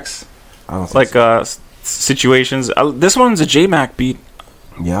these tracks? I don't think like so. Situations. This one's a J-Mac beat.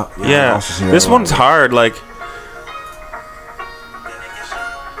 Yeah. This one's hard. Like,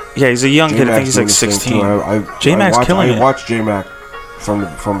 yeah, he's a young kid. I think he's like 16. J-Mac's killing it. I watched J-Mac from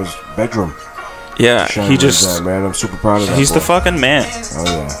his bedroom. Yeah, he just man. I'm super proud of that. He's the fucking man. Oh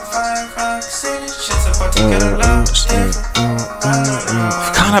yeah.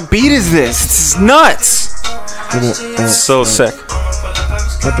 What kind of beat is this? It's nuts. It's so sick.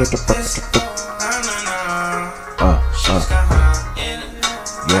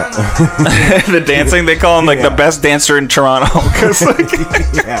 Yeah. The dancing, they call him like the best dancer in Toronto. Cause like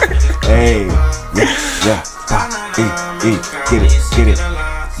Hey. Yeah. Get it.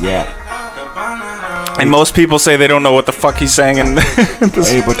 And most people say they don't know what the fuck he's saying, and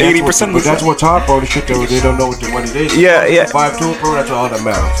hey, but 80%. But that's what's hard, bro. The shit that they don't know what it is. Yeah, yeah. Vibe to it, bro. That's all that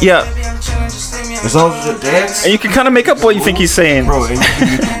matters. Yeah. As long as it's a dance, and you can kind of make up what you think he's saying, bro. And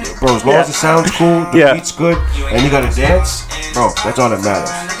bro, as long as it sounds cool, the beat's good, and you gotta dance, bro. That's all that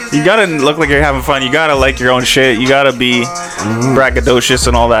matters. You gotta look like you're having fun. You gotta like your own shit. You gotta be braggadocious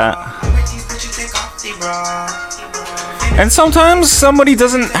and all that. And sometimes somebody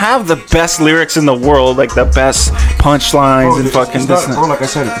doesn't have the best lyrics in the world, like the best punchlines and fucking this. Bro, like I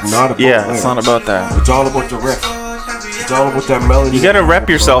said, it's not about lyrics. It's not about that. It's all about the riff. It's all about that melody. You gotta rep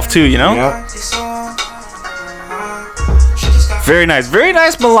yourself too, you know? Yeah. Very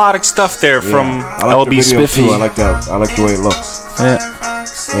nice melodic stuff there from LB Spiffy. I like that. I like the way it looks.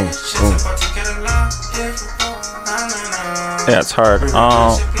 Yeah, it's hard.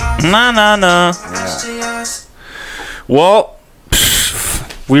 Oh, nah. Yeah. Well,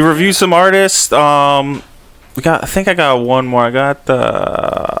 we reviewed some artists. I think I got one more. I got the.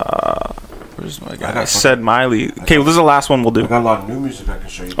 Where's my guy? I said Miley. Okay, well, this is the last one we'll do. I got a lot of new music I can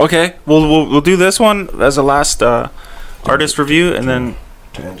show you. Okay, we'll do this one as the last artist review, and then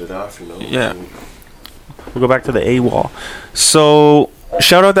to end it off, you know. Yeah, we'll go back to the Awol. So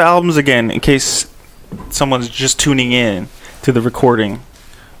shout out the albums again in case someone's just tuning in to the recording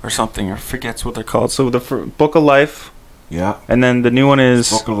or something or forgets what they're called. So the Book of Life. Yeah. And then the new one is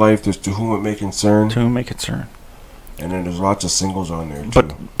Book of Life. There's To Whom It May Concern. To Whom It May Concern. And then there's lots of singles on there too.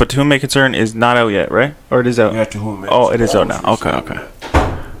 But To Whom It May Concern is not out yet, right? Or it is out? Yeah, To Whom It May. Oh, it is out now. Okay.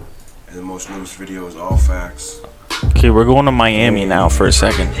 And the most newest video is All Facts. Okay, we're going to Miami now for a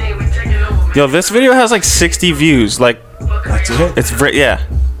second. Yo, this video has like 60 views. Like, that's it? It's yeah.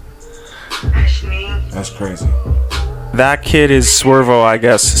 That's crazy. That kid is Swervo, I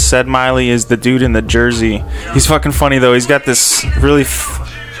guess. Said Miley is the dude in the jersey. He's fucking funny though. He's got this really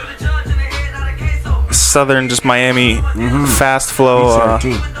southern, just Miami fast flow.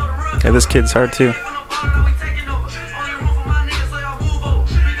 Yeah, this kid's hard too.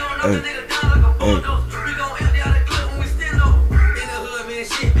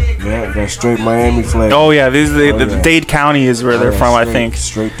 Yeah, that straight Miami flag. Oh yeah, the Dade County is where they're from, I think.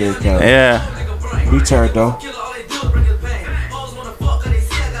 Straight Dade County. Yeah. Beats hard though.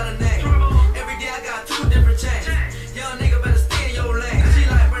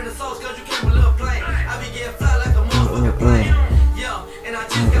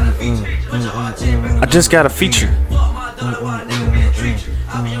 I just got a feature.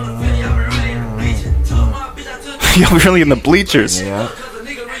 You're really in the bleachers. Yeah.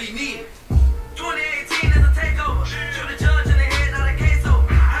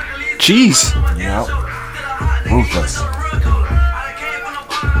 Jeez. Yeah. Ruthless.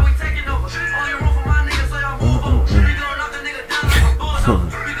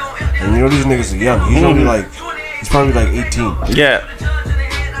 And you know these niggas are young. He's only like, he's probably like 18. Yeah.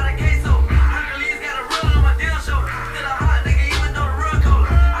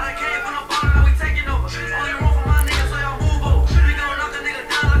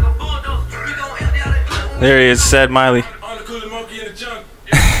 There he is, Said Miley. I'm a good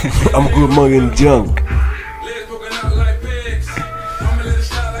monkey in the junk.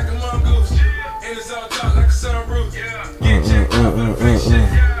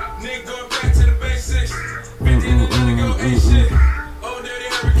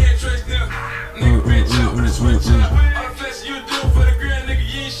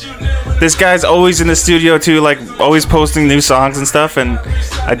 This guy's always in the studio too, like always posting new songs and stuff, and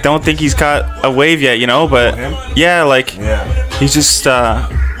I don't think he's caught a wave yet, you know, but yeah, like he's just I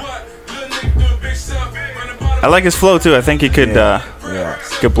like his flow too. I think he could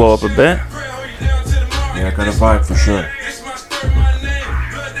could blow up a bit. Yeah, got a vibe for sure.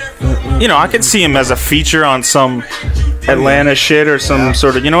 You know, I could see him as a feature on some Atlanta shit or some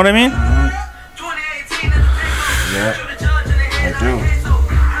sort of, you know what I mean? Yeah, I do.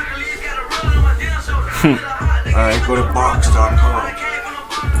 Alright, go to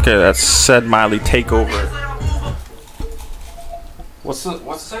box.com. Okay, that's Said Miley Takeover. What's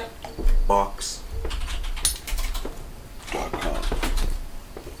the site? Box.com.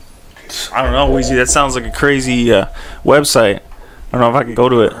 I don't know, Weezy. That sounds like a crazy website. I don't know if I can go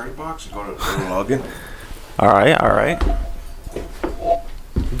to it. Box, go to login. All right.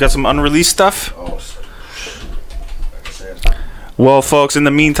 You got some unreleased stuff? Oh, well, folks, in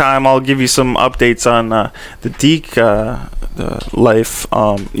the meantime, I'll give you some updates on the Deke the life.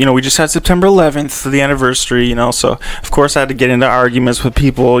 You know, we just had September 11th, the anniversary, you know, so of course I had to get into arguments with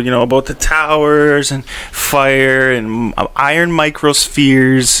people, you know, about the towers and fire and iron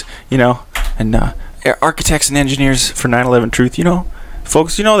microspheres, you know, and architects and engineers for 9/11 Truth, you know.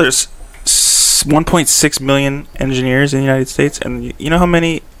 Folks, you know, there's 1.6 million engineers in the United States, and you know how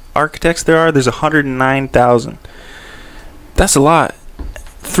many architects there are? There's 109,000. That's a lot.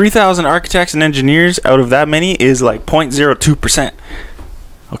 3,000 architects and engineers out of that many is like 0.02%.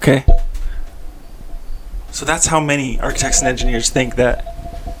 Okay? So that's how many architects and engineers think that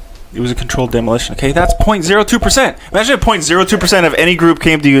it was a controlled demolition. Okay? That's 0.02%. Imagine if 0.02% of any group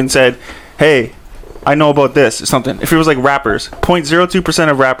came to you and said, hey, I know about this or something. If it was like rappers,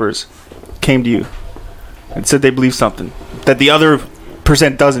 0.02% of rappers came to you and said they believe something that the other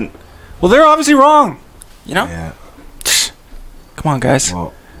percent doesn't. Well, they're obviously wrong. You know? Yeah. Come on, guys.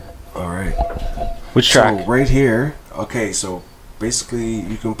 Well, all right. Which track? So right here. Okay, so basically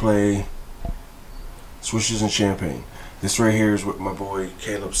you can play Swishes and Champagne. This right here is with my boy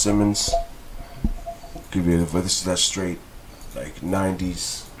Caleb Simmons. Give you this is that straight like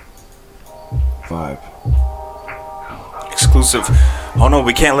 90s vibe. Exclusive. Oh no,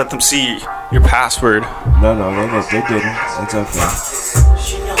 we can't let them see your password. No, they didn't. It's okay.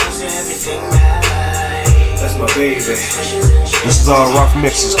 That's my baby. This is all rough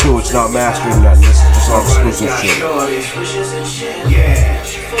mixes too. It's not mastering nothing. This is just all exclusive shit.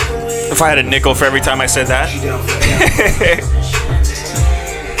 If I had a nickel for every time I said that.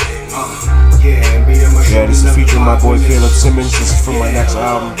 Yeah, this is featuring my boy Caleb Simmons. This is from my next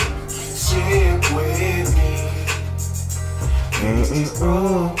album.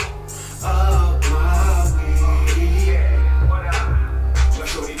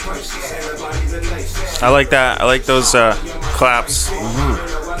 I like that. I like those claps.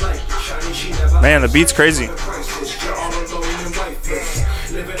 Man, the beat's crazy.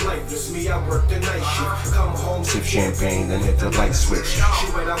 Sip champagne, then hit the light switch.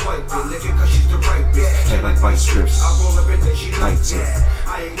 Head like vice strips. Lights it.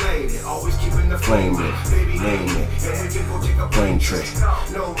 Flame it. Name it. Plain trick.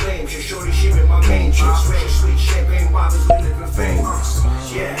 Main chick. Famous.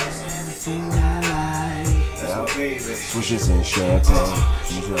 Swishes and champagne.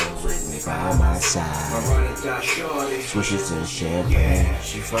 She's always by my side. Swishes and champagne.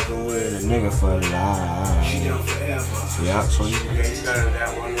 She fucking with a nigga for life. Yeah, so you guys got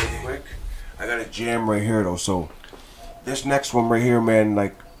that one real quick. I got a jam right here though. So this next one right here, man,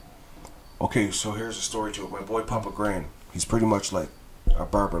 like, okay, so here's a story to it. My boy Papa Grand, he's pretty much like a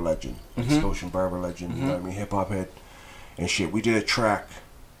barber legend, Scotian barber legend. You know what I mean, hip hop head and shit. We did a track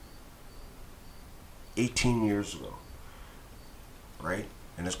 18 years ago, right?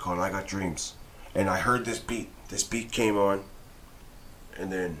 And it's called I Got Dreams. And I heard this beat. This beat came on,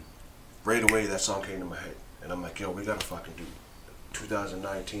 and then right away that song came to my head. And I'm like, yo, we gotta fucking do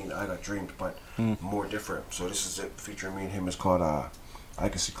 2019 I Got Dreams, but more different. So this is it, featuring me and him. It's called I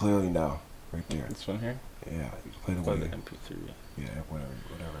Can See Clearly Now, right there. This one here? Yeah, you can play the way. MP3. Yeah, whatever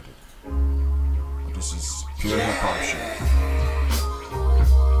it is. But this is pure hip hop shit.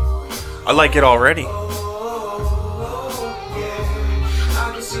 I like it already.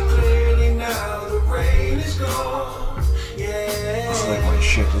 This is like my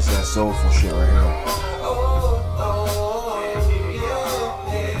shit. This is that soulful shit right here.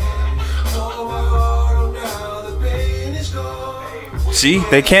 See,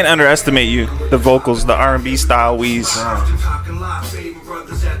 they can't underestimate you. The vocals, the R&B style wheeze.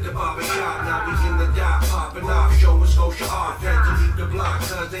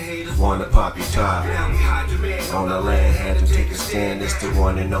 Wanna pop your top on the land, had to take a stand. It's the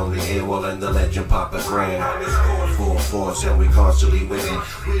one and only Awol and the legend Papa Grand. Full force and we constantly winning.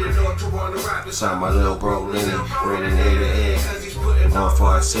 Sign my little bro Lenny, running head to head on for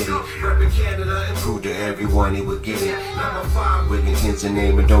our city. Prove to everyone he would get it. Wiggins' the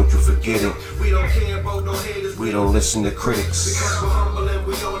name and don't you forget it. We don't listen to critics.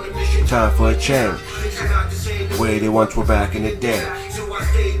 Time for a change. Way they once were back in the day.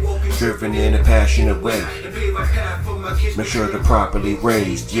 Driven in a passionate way. Make sure they're properly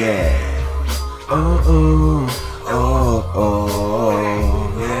raised, yeah.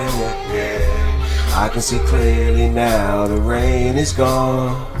 Yeah. I can see clearly now, the rain is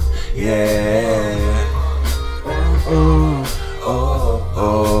gone, yeah.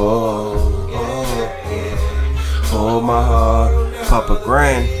 Hold my heart, Papa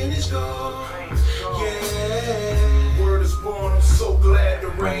Grand.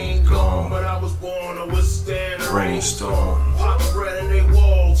 Rain gone, but I was born to withstand a rainstorm. Papa bread in they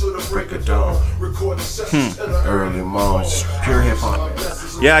wall to the break of dawn. Recording sessions early mornings. Pure hip hop.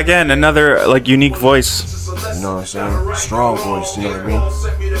 Yeah, again, another like unique voice. You know what I'm saying? Strong voice, you know what I mean?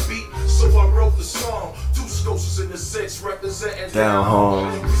 Down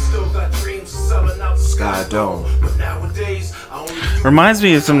home. Sky Dome. But nowadays, I Reminds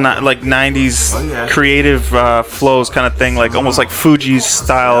me of some like 90s creative flows kind of thing, like almost like Fuji's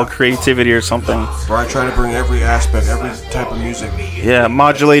style creativity or something. Where I try to bring every aspect, every type of music. Yeah,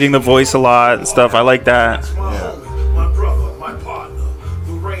 modulating the voice a lot and stuff. I like that. Yeah.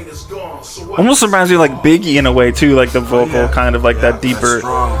 Almost reminds me of like Biggie in a way too, like the vocal kind of like that deeper.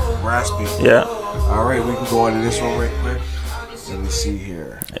 Strong, raspy. Yeah. All right, we can go on to this one right quick. Let me see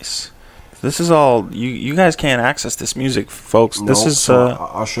here. Nice. This is all you guys can't access this music, folks. This is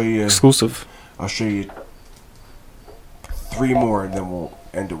I'll show you exclusive. I'll show you 3 more and then we'll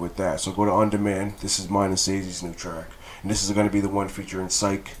end it with that. So go to On Demand. This is mine and Sazy's new track. And this is going to be the one featuring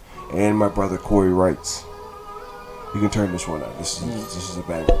Psych and my brother Corey Wrights. You can turn this one out. This is a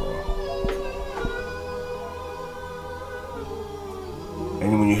banger, bro.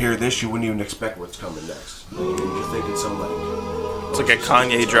 And when you hear this, you wouldn't even expect what's coming next. You're thinking some like... It's like a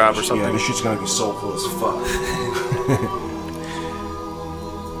Kanye drop or something. Yeah, this shit's going to be soulful as fuck.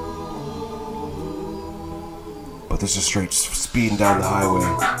 But this is straight speeding down the highway.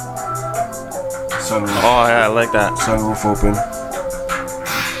 Sunroof. Oh, yeah, I like that. Sunroof open.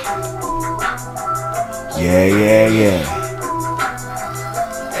 Yeah.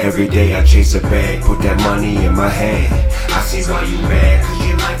 Every day I chase a bag, put that money in my hand. I see why you mad, cause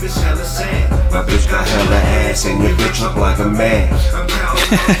your life is hella sad. My bitch got hella ass and your bitch look like a man. I'm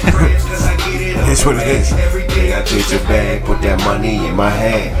counting friends cause I get it. Here's what it is. Every day I chase a bag, put that money in my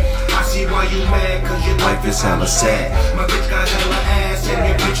hand. I see why you mad, cause your life is hella sad. My bitch got hella ass and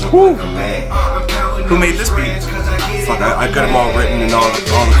your bitch look like a man. I'm counting Who made this beat? Fuck, I got them all written in all the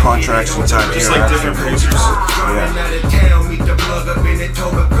contracts inside here. Just like different producers. Yeah.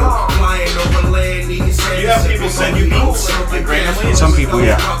 You have people send you beats like randomly? Some people,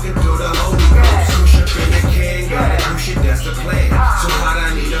 yeah.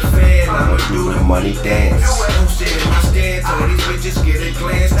 I'ma do the money dance.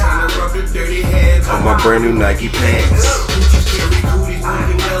 On my brand new Nike pants.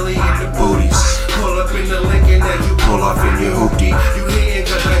 Booties. Pull off in your hoopty.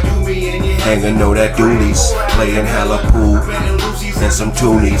 Hanging know that doolies. Playing hella pool. And some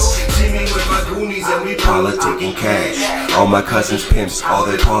toonies. Politicking cash. All my cousins pimps, all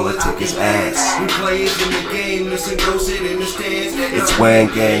they politic is ass. It's Wang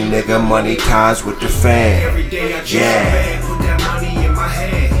Gang, nigga, money ties with the fam. Yeah.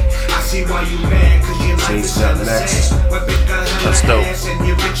 Say something next. That's dope.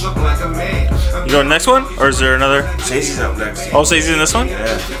 You going next one? Or is there another? Stacey's up next. Oh, Stacey's in this one?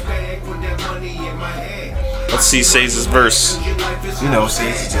 Yeah. Let's see Stacey's verse. You know,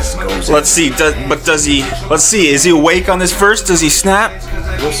 Stacey just goes. Let's see. Does he? Let's see. Is he awake on this verse? Does he snap?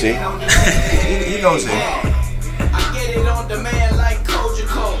 We'll see. he goes in. I get it on demand like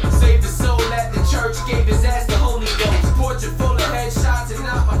Kojako. Saved his soul at the church, gave his ass the Holy Ghost. Portrait full of headshots and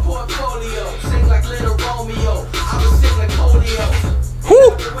not my portfolio. Sing like little Romeo. I was sing like polio. Woo!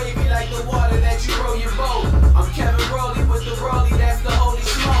 Wavy like the water that you roll your boat. I'm Kevin Rowley with the Rowley, that's the holy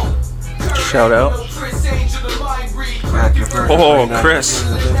smoke. Shout out. Oh, Chris.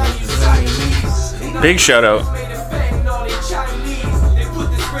 Big shout out.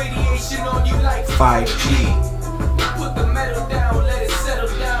 5G. Put the metal down, let it settle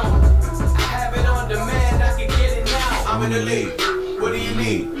down. I have it on demand, I can get it now. I'm in the league. What do you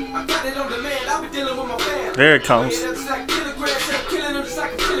need? I got it on demand, I've been dealing with my fam. There it comes.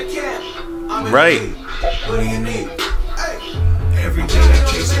 Right. What do you need? Every day I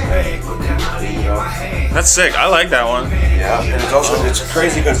chase a bag, put that money in my hand. That's sick. I like that one. Yeah, and it's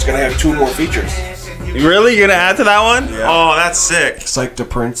crazy because it's gonna have 2 more features. Really? You're gonna add to that one? Yeah. Oh, that's sick. Psych to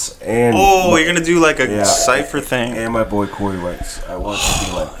Prince and you're gonna do like a cipher thing. And my boy Corey Wrights. I want to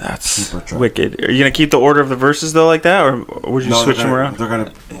be like that's super track. wicked. Are you gonna keep the order of the verses though, like that, or would you switch them around? They're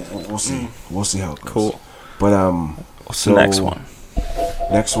gonna. We'll see. We'll see how it goes. Cool. But what's the next one?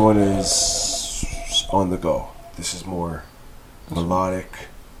 Next one is On the Go. This is more melodic.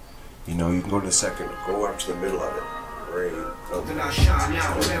 You know, you can go to the second, go up to the middle of it. Where you go. Then I shine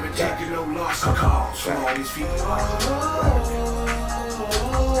out, never taking no loss for calls from all these people.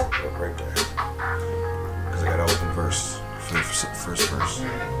 Look right there. Because I got an open verse for the first verse.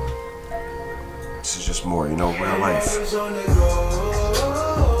 This is just more, you know, real life.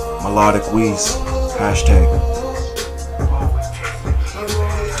 Melodic wheeze. Hashtag.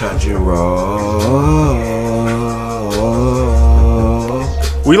 Touch and roll.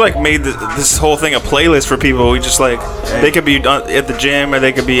 We like made this whole thing a playlist for people. We just like they could be at the gym or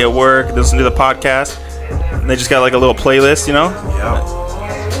they could be at work, listen to the podcast, and they just got like a little playlist, you know. Yeah.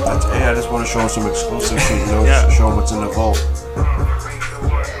 Hey, I just want to show them some exclusive shit, you know. Yeah. Show them what's in the vault.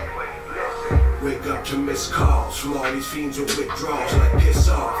 to missed calls from all these fiends with withdrawals. Like piss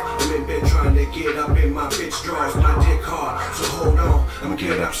off. I'm in bed trying to get up in my bitch drawers. My dick hard, so hold on. I'm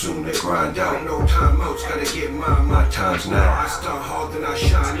get up soon to grind out. No timeouts, gotta get my times now. I start hard, then I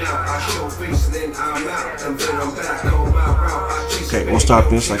shine out. I show face, then I'm out. And then I'm back on my route. Okay, we'll stop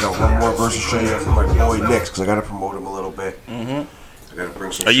this. I got one more verse to show you from my boy next, because I gotta promote him a little bit. I gotta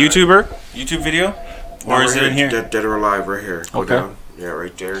bring some. A YouTuber? YouTube video? Or No, is it in here? Dead or Alive, right here. Go Okay. down. Yeah,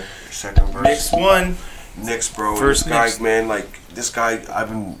 right there. Second verse. Next one. Next, bro. First this guy, next. man, like this guy. I've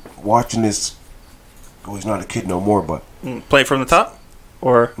been watching this. Oh, he's not a kid no more, but Play from the top?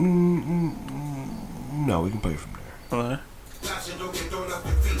 Or? no, we can play from there. Okay.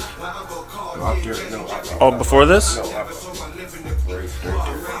 Up there, no, Oh, before this? no, up.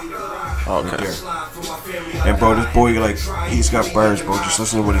 Oh, okay. Right there. And bro, this boy, like, he's got bars, bro. Just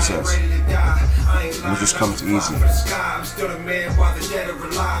listen to what he says. And it just comes easy. I'm still the man while the dead are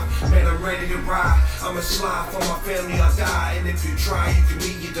alive. Man, I'm ready to ride. I'm a slide for my family, I'll die. And if you try, you can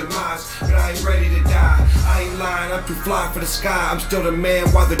meet your demise. But I ain't ready to die. I ain't lying, I'm too fly for the sky. I'm still the man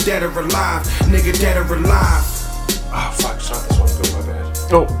while the dead are alive. Nigga, dead or alive. Ah, fuck, it's not this one. Go, my bad.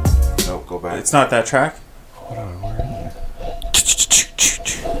 Oh. No, go back. It's not that track? Hold on, where is it?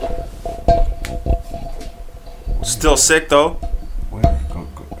 Still sick, though. Where? Go.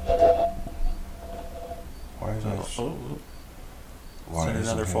 Why is that? Why Is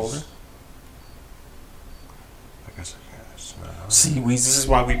that another folder? I guess I can't. It's not. See, this is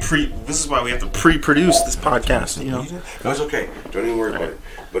why we have to pre-produce this podcast, you know. No, it's okay. Don't even worry about it.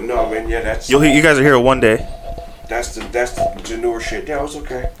 But no, man, yeah, that's You guys are here one day. that's the newer shit. Yeah, it was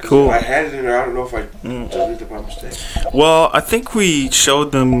okay. 'Cause Cool. I had it in there. I don't know if I deleted it by mistake. Well, I think we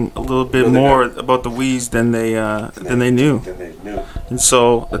showed them a little bit No, they more don't. about the Weez than they knew, Then they knew. and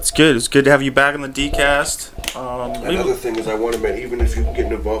so that's good. It's good to have you back on the DCast. Another thing is I want to mention, even if you can get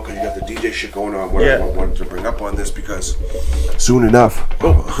involved, because you got the DJ shit going on, what I wanted to bring up on this, because soon enough,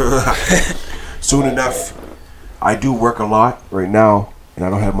 I do work a lot right now, and I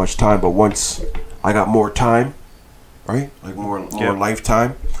don't have much time, but once I got more time, right, like more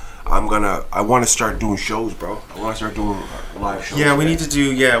lifetime, I want to start doing shows, bro. I want to start doing live shows. Yeah, we need to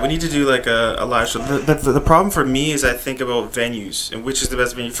do like a live show. The problem for me is I think about venues and which is the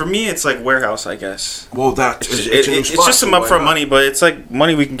best venue. For me, it's like warehouse, I guess. Well, It's just some upfront money, but it's like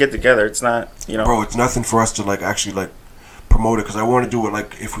money we can get together. It's not, you know. Bro, it's nothing for us to like actually like promote it, because I want to do it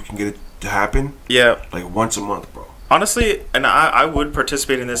like if we can get it to happen. Yeah. Like once a month, bro. Honestly, and I would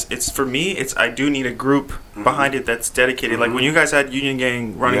participate in this. It's for me. I do need a group behind it that's dedicated. Like when you guys had Union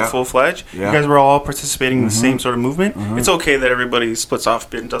Gang running full fledged, you guys were all participating in the same sort of movement. It's okay that everybody splits off a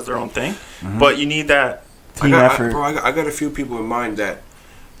bit and does their own thing, but you need that team effort. I got a few people in mind that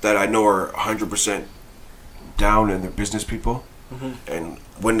I know are 100% down, and they're business people. And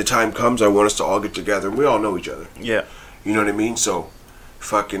when the time comes, I want us to all get together. And we all know each other. Yeah, you know what I mean. So.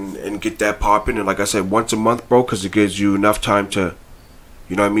 Fucking and get that popping, and like I said, once a month, bro, because it gives you enough time to,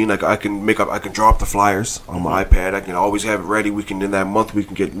 you know what I mean. Like I can draw up the flyers on my iPad. I can always have it ready. We can in that month we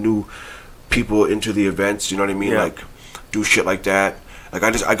can get new people into the events. You know what I mean? Like do shit like that. Like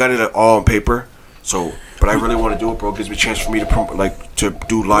I got it all on paper. So, but I really want to do it, bro. It gives me a chance for me to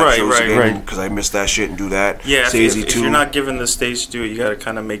do live shows again, because I missed that shit and do that. Yeah, if you're not given the stage to do it, you got to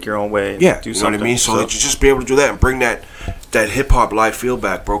kind of make your own way. And do you know something. what I mean. So that you just be able to do that and bring that hip hop live feel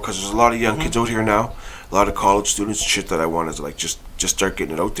back, bro. Because there's a lot of young kids out here now, a lot of college students and shit that I want to like just start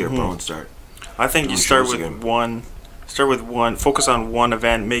getting it out there, bro, and start. I think you start with one. Focus on one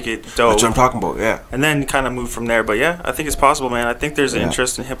event, make it dope. That's what I'm talking about, yeah. And then kind of move from there. But yeah, I think it's possible, man. I think there's an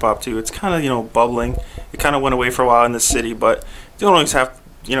interest in hip hop too. It's kind of, bubbling. It kind of went away for a while in the city, but you don't always have,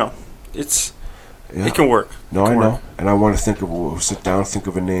 it can work. No, I know. And I want to sit down, think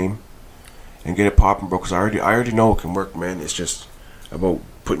of a name, and get it popping, bro, because I already know it can work, man. It's just about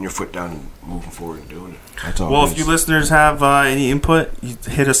putting your foot down and moving forward and doing it. That's all. Well, if you listeners have any input, you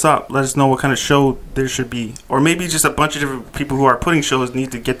hit us up. Let us know what kind of show there should be. Or maybe just a bunch of different people who are putting shows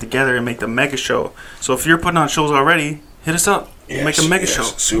need to get together and make the mega show. So if you're putting on shows already, hit us up. We'll make a mega show.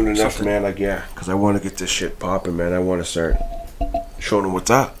 Soon enough, man. Like, because I want to get this shit popping, man. I want to start showing them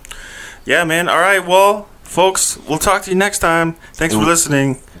what's up. Yeah, man. All right, well, folks, we'll talk to you next time. Thanks for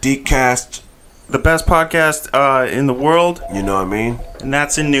listening. DCast. The best podcast in the world. You know what I mean? And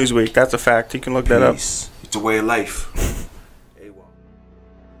that's in Newsweek. That's a fact. You can look that up. It's a way of life.